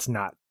 That's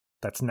not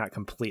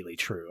completely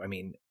true. I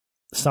mean,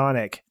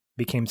 Sonic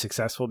became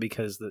successful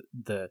because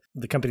the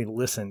company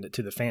listened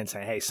to the fans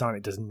saying, hey,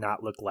 Sonic does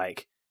not look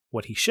like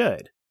what he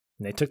should.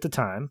 And they took the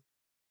time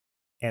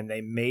and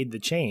they made the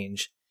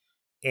change.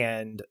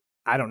 And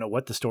I don't know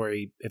what the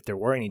story, if there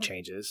were any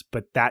changes,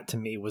 but that to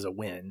me was a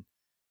win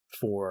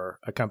for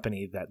a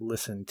company that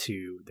listened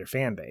to their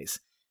fan base.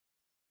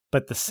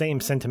 But the same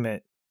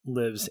sentiment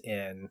lives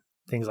in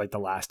things like The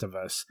Last of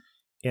Us,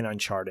 in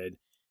Uncharted,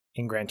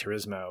 in Gran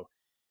Turismo.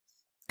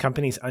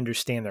 Companies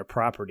understand their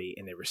property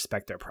and they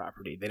respect their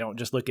property. They don't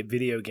just look at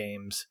video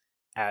games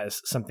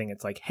as something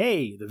that's like,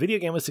 hey, the video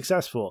game was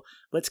successful.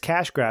 Let's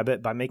cash grab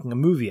it by making a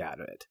movie out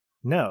of it.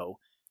 No,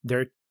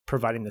 they're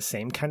providing the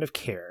same kind of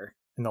care.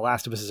 And The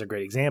Last of Us is a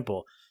great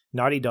example.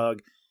 Naughty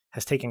Dog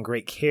has taken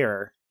great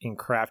care in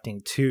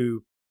crafting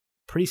 2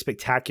 pretty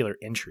spectacular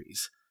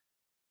entries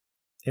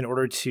in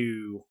order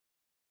to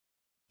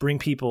bring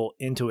people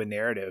into a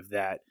narrative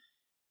that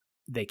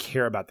they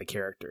care about the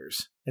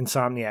characters.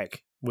 Insomniac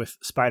with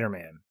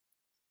Spider-Man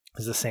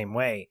is the same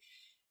way.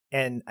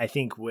 And I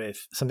think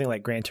with something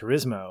like Gran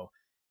Turismo,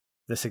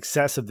 the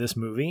success of this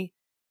movie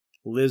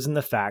lives in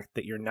the fact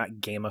that you're not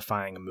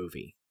gamifying a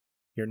movie.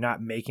 You're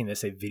not making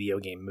this a video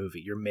game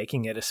movie. You're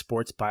making it a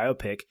sports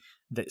biopic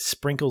that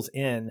sprinkles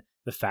in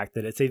the fact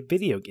that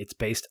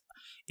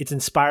it's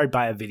inspired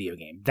by a video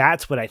game.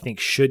 That's what I think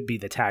should be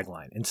the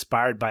tagline,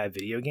 inspired by a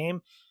video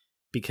game,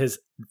 because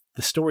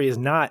the story is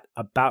not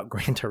about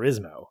Gran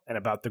Turismo and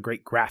about the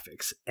great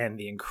graphics and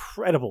the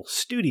incredible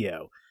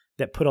studio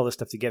that put all this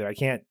stuff together. I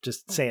can't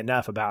just say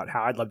enough about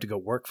how I'd love to go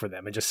work for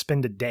them and just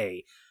spend a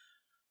day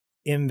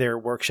in their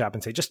workshop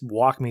and say, just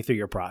walk me through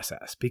your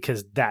process,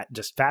 because that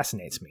just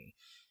fascinates me.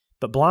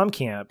 But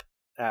Blomkamp,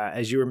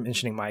 as you were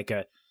mentioning,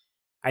 Micah,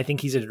 I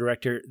think he's a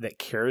director that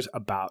cares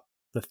about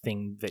the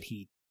thing that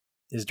he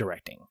is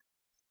directing.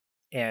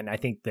 And I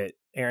think that,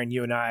 Aaron,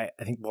 you and I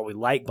think what we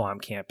like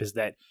Blomkamp is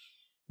that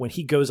when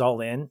he goes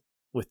all in,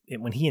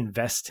 when he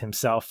invests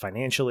himself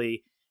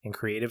financially and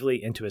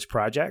creatively into his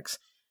projects,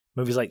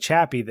 movies like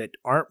Chappie that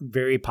aren't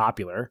very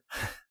popular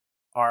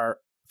are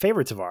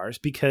favorites of ours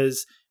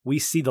because we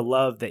see the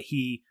love that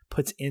he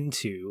puts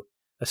into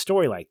a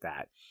story like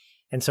that.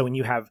 And so when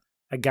you have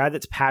a guy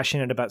that's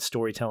passionate about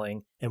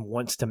storytelling and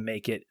wants to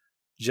make it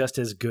just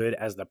as good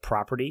as the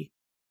property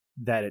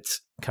that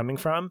it's coming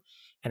from,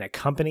 and a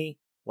company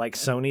like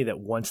Sony that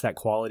wants that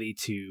quality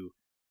to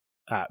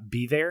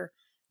be there,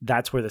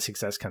 that's where the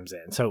success comes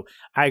in. So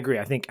I agree.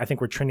 I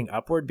think we're trending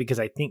upward because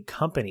I think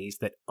companies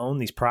that own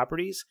these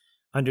properties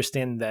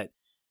understand that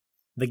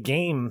the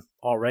game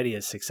already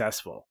is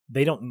successful.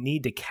 They don't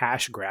need to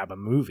cash grab a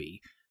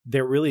movie.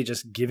 They're really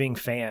just giving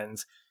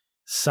fans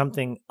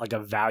something like a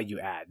value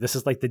add. This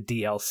is like the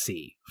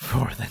DLC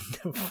for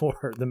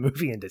the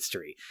movie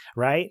industry,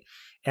 right?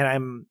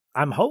 And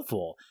I'm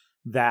hopeful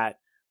that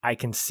I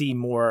can see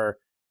more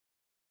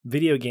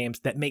video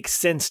games that make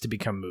sense to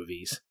become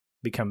movies.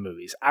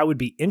 I would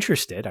be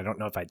interested. I don't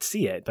know if I'd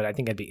see it, but I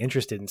think I'd be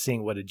interested in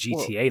seeing what a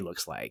GTA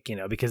looks like,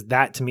 because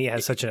that to me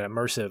has such an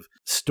immersive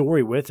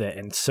story with it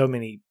and so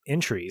many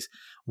entries.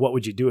 What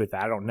would you do with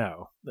that? I don't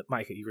know. But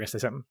Mike, you going to say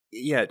something?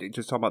 Yeah,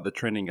 just talking about the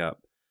trending up.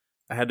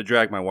 I had to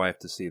drag my wife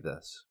to see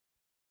this.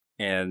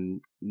 And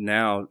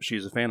now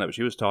she's a fan of it.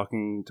 She was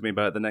talking to me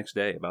about it the next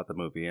day about the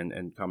movie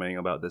and commenting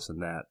about this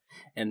and that.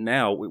 And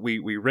now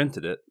we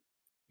rented it,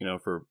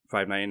 for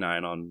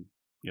 $5.99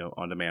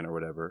 on demand or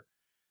whatever.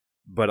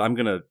 But I'm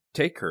going to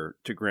take her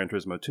to Gran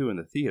Turismo 2 in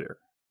the theater,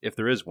 if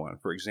there is one,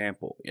 for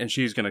example. And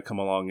she's going to come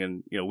along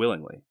and,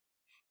 willingly.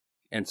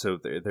 And so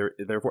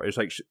therefore, it's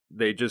like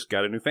they just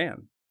got a new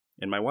fan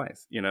in my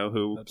wife,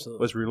 who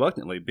Absolutely. was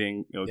reluctantly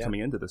being,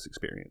 coming into this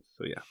experience.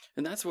 So, yeah.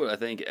 And that's what I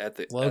think at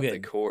the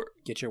core.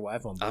 Get your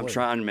wife on board. I'm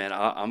trying, man.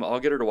 I'll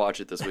get her to watch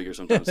it this week or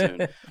sometime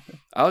soon.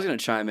 I was going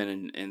to chime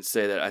in and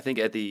say that I think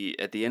at the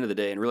end of the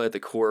day, and really at the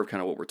core of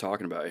kind of what we're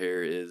talking about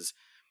here, is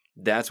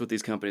that's what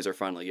these companies are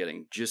finally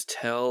getting. Just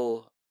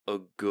tell a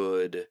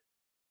good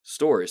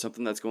story,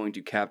 something that's going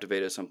to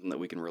captivate us, something that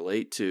we can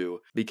relate to,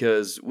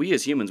 because we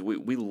as humans,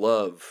 we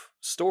love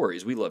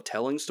stories. We love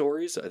telling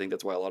stories. I think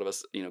that's why a lot of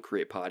us,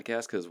 create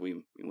podcasts, because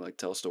we like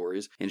to tell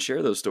stories and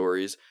share those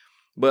stories.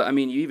 But I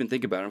mean, you even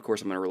think about it, of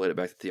course, I'm going to relate it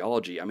back to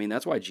theology. I mean,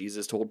 that's why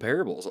Jesus told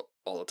parables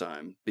all the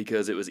time,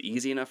 because it was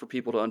easy enough for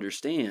people to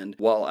understand,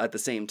 while at the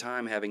same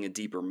time having a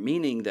deeper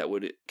meaning that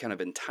would kind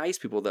of entice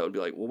people, that would be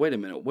like, well, wait a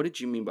minute, what did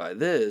you mean by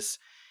this?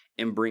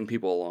 And bring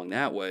people along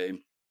that way.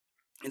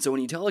 And so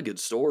when you tell a good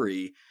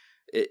story,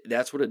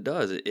 that's what it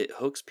does. It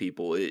hooks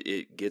people.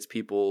 It gets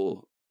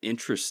people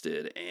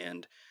interested.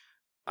 And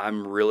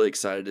I'm really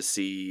excited to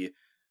see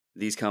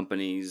these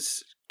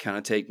companies kind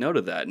of take note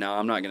of that. Now,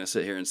 I'm not going to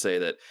sit here and say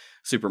that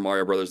Super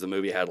Mario Brothers, the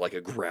movie, had like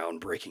a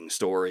groundbreaking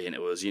story and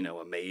it was,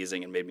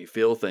 amazing and made me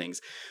feel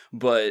things.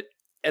 But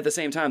at the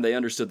same time, they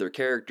understood their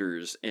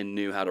characters and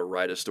knew how to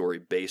write a story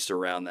based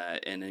around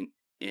that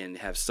and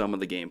have some of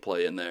the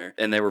gameplay in there.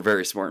 And they were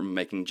very smart in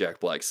making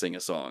Jack Black sing a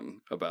song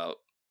about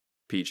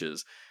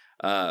Peaches.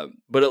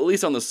 But at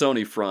least on the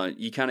Sony front,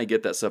 you kind of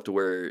get that stuff to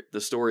where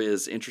the story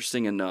is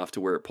interesting enough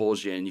to where it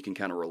pulls you in. You can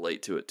kind of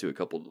relate to it to a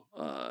couple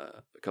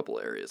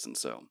areas. And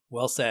so,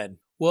 well said.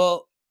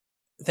 Well,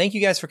 thank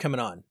you guys for coming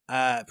on.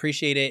 I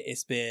appreciate it.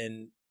 It's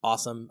been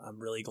awesome. I'm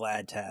really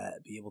glad to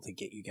be able to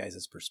get you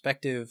guys'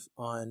 perspective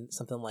on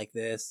something like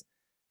this.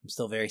 I'm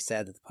still very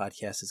sad that the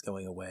podcast is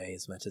going away,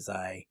 as much as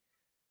I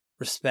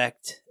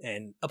respect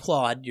and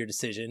applaud your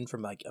decision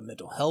from like a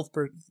mental health,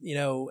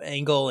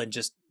 angle, and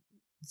just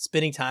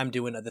spending time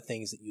doing other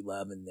things that you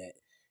love and that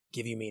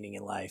give you meaning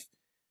in life.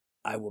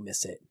 I will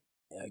miss it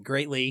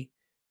greatly.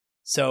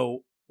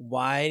 So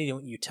why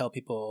don't you tell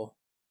people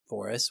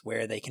for us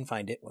where they can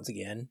find it once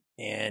again?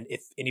 And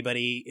if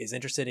anybody is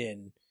interested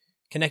in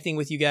connecting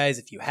with you guys,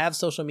 if you have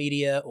social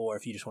media, or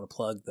if you just want to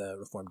plug the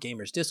Reformed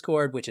Gamers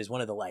Discord, which is one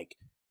of the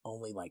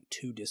only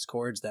 2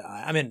 Discords that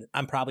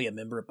I'm probably a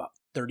member of about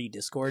 30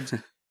 Discords,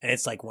 and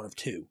it's like one of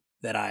 2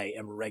 that I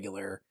am a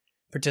regular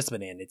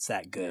participant in. It's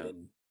that good. Yeah.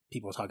 And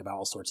people talk about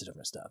all sorts of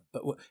different stuff.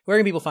 But where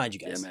can people find you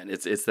guys? Yeah, man,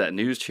 it's that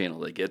news channel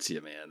that gets you,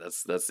 man.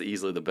 That's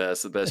easily the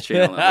best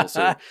channel.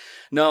 Also,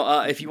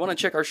 no, if you want to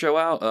check our show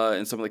out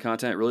and some of the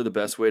content, really the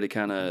best way to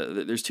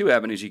there's 2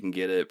 avenues you can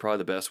get it. Probably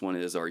the best one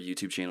is our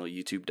YouTube channel,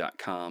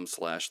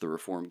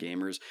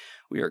 youtube.com/thereformedgamers.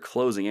 We are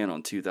closing in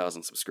on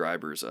 2,000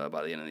 subscribers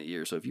by the end of the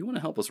year. So if you want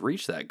to help us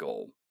reach that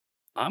goal,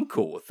 I'm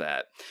cool with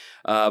that.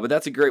 But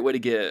that's a great way to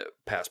get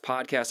past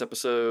podcast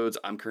episodes.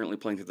 I'm currently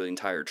playing through the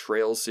entire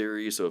Trails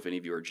series, so if any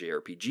of you are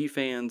JRPG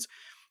fans,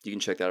 you can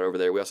check that out over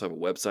there. We also have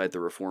a website,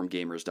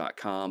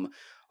 thereformedgamers.com,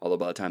 although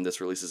by the time this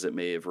releases, it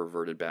may have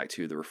reverted back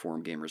to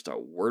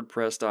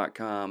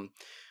thereformedgamers.wordpress.com.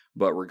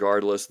 But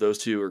regardless, those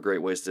 2 are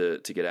great ways to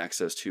get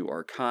access to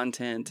our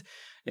content.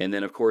 And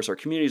then, of course, our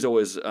community is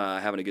always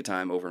having a good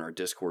time over in our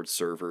Discord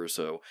server.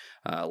 So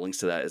links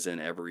to that is in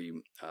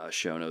every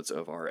show notes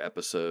of our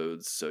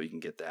episodes. So you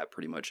can get that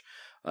pretty much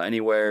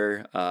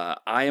anywhere.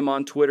 I am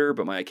on Twitter,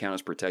 but my account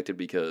is protected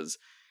because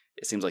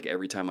it seems like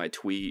every time I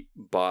tweet,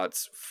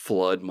 bots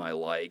flood my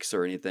likes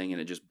or anything. And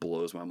it just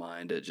blows my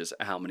mind at just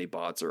how many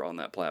bots are on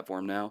that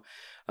platform now.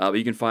 But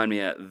you can find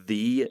me at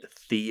the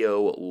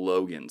Theo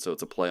Logan. So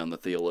it's a play on the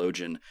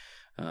theologian.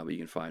 But you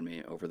can find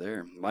me over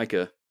there.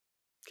 Micah,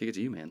 kick it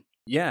to you, man.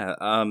 Yeah,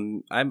 I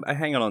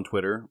hang out on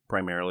Twitter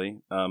primarily.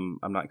 I'm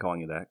not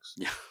calling it X.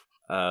 Yeah.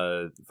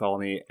 Follow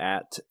me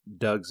at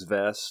Doug's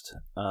Vest,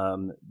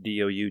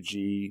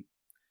 DOUGSVEST.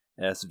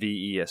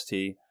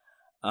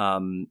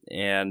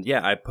 And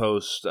yeah, I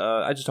post.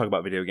 I just talk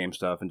about video game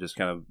stuff and just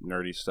kind of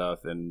nerdy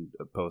stuff, and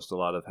post a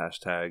lot of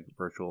hashtag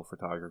virtual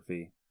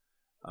photography.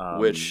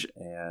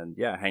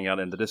 Hang out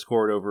in the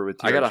Discord over with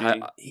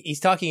TRG. He's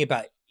talking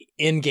about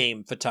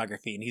in-game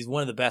photography, and he's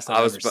one of the best I've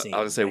ever seen.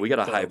 I was going to say, we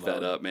got to hype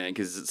that up, man,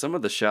 because some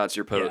of the shots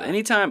you're putting,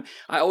 anytime,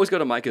 I always go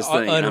to Micah's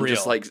thing, and I'm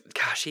just like,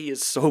 gosh, he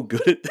is so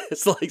good at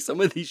this. Like, some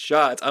of these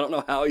shots, I don't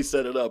know how he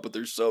set it up, but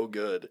they're so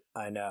good.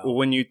 I know. Well,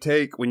 when you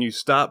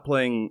stop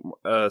playing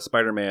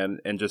Spider-Man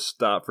and just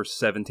stop for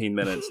 17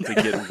 minutes to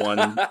get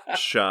one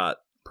shot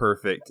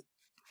perfect,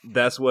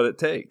 that's what it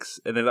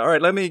takes. And then, all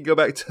right, let me go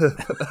back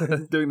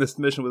to doing this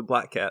mission with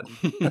Black Cat.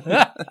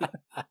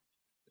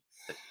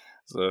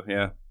 So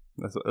yeah,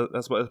 that's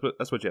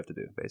what you have to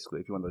do basically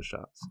if you want those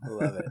shots. I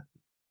love it.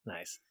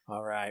 Nice.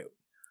 All right.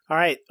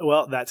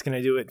 Well, that's going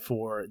to do it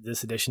for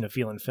this edition of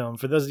Feelin' Film.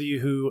 For those of you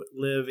who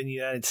live in the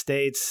United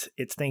States,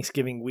 it's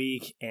Thanksgiving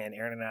week, and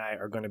Aaron and I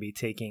are going to be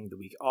taking the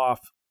week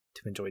off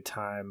to enjoy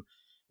time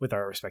with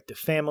our respective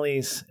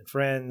families and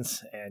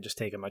friends, and just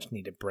take a much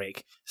needed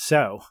break.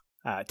 So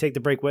take the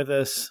break with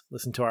us,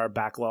 listen to our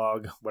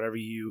backlog, whatever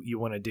you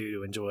want to do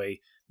to enjoy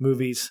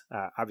movies.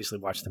 Obviously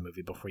watch the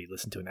movie before you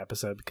listen to an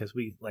episode, because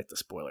we like the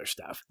spoiler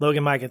stuff.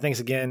 Logan, Micah, thanks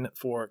again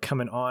for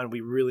coming on.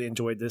 We really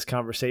enjoyed this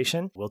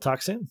conversation. We'll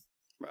talk soon.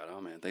 Right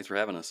on, man. Thanks for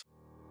having us.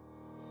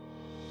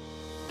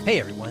 Hey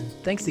everyone,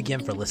 thanks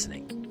again for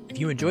listening. If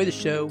you enjoy the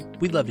show,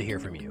 we'd love to hear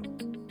from you.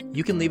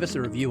 You can leave us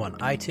a review on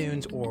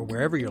iTunes or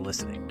wherever you're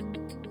listening.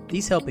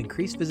 These help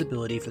increase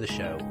visibility for the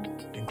show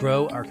and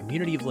grow our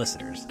community of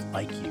listeners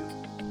like you.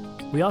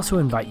 We also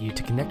invite you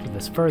to connect with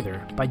us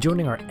further by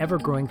joining our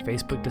ever-growing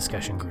Facebook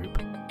discussion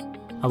group.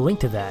 A link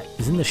to that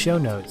is in the show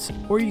notes,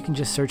 or you can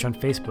just search on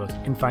Facebook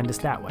and find us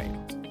that way.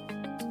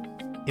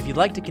 If you'd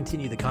like to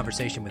continue the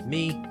conversation with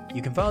me,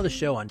 you can follow the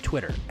show on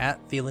Twitter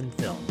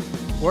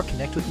 @FeelinFilm, or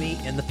connect with me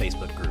in the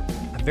Facebook group.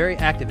 I'm very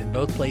active in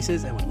both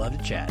places and would love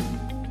to chat.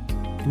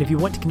 And if you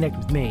want to connect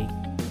with me,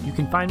 you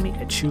can find me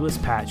at Shoeless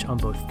Patch on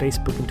both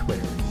Facebook and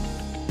Twitter.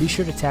 Be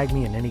sure to tag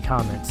me in any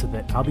comments so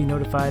that I'll be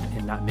notified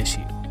and not miss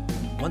you.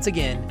 Once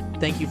again,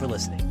 thank you for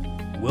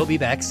listening. We'll be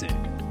back soon.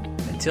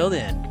 Until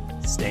then,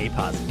 stay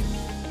positive.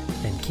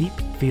 And keep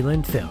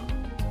feeling film.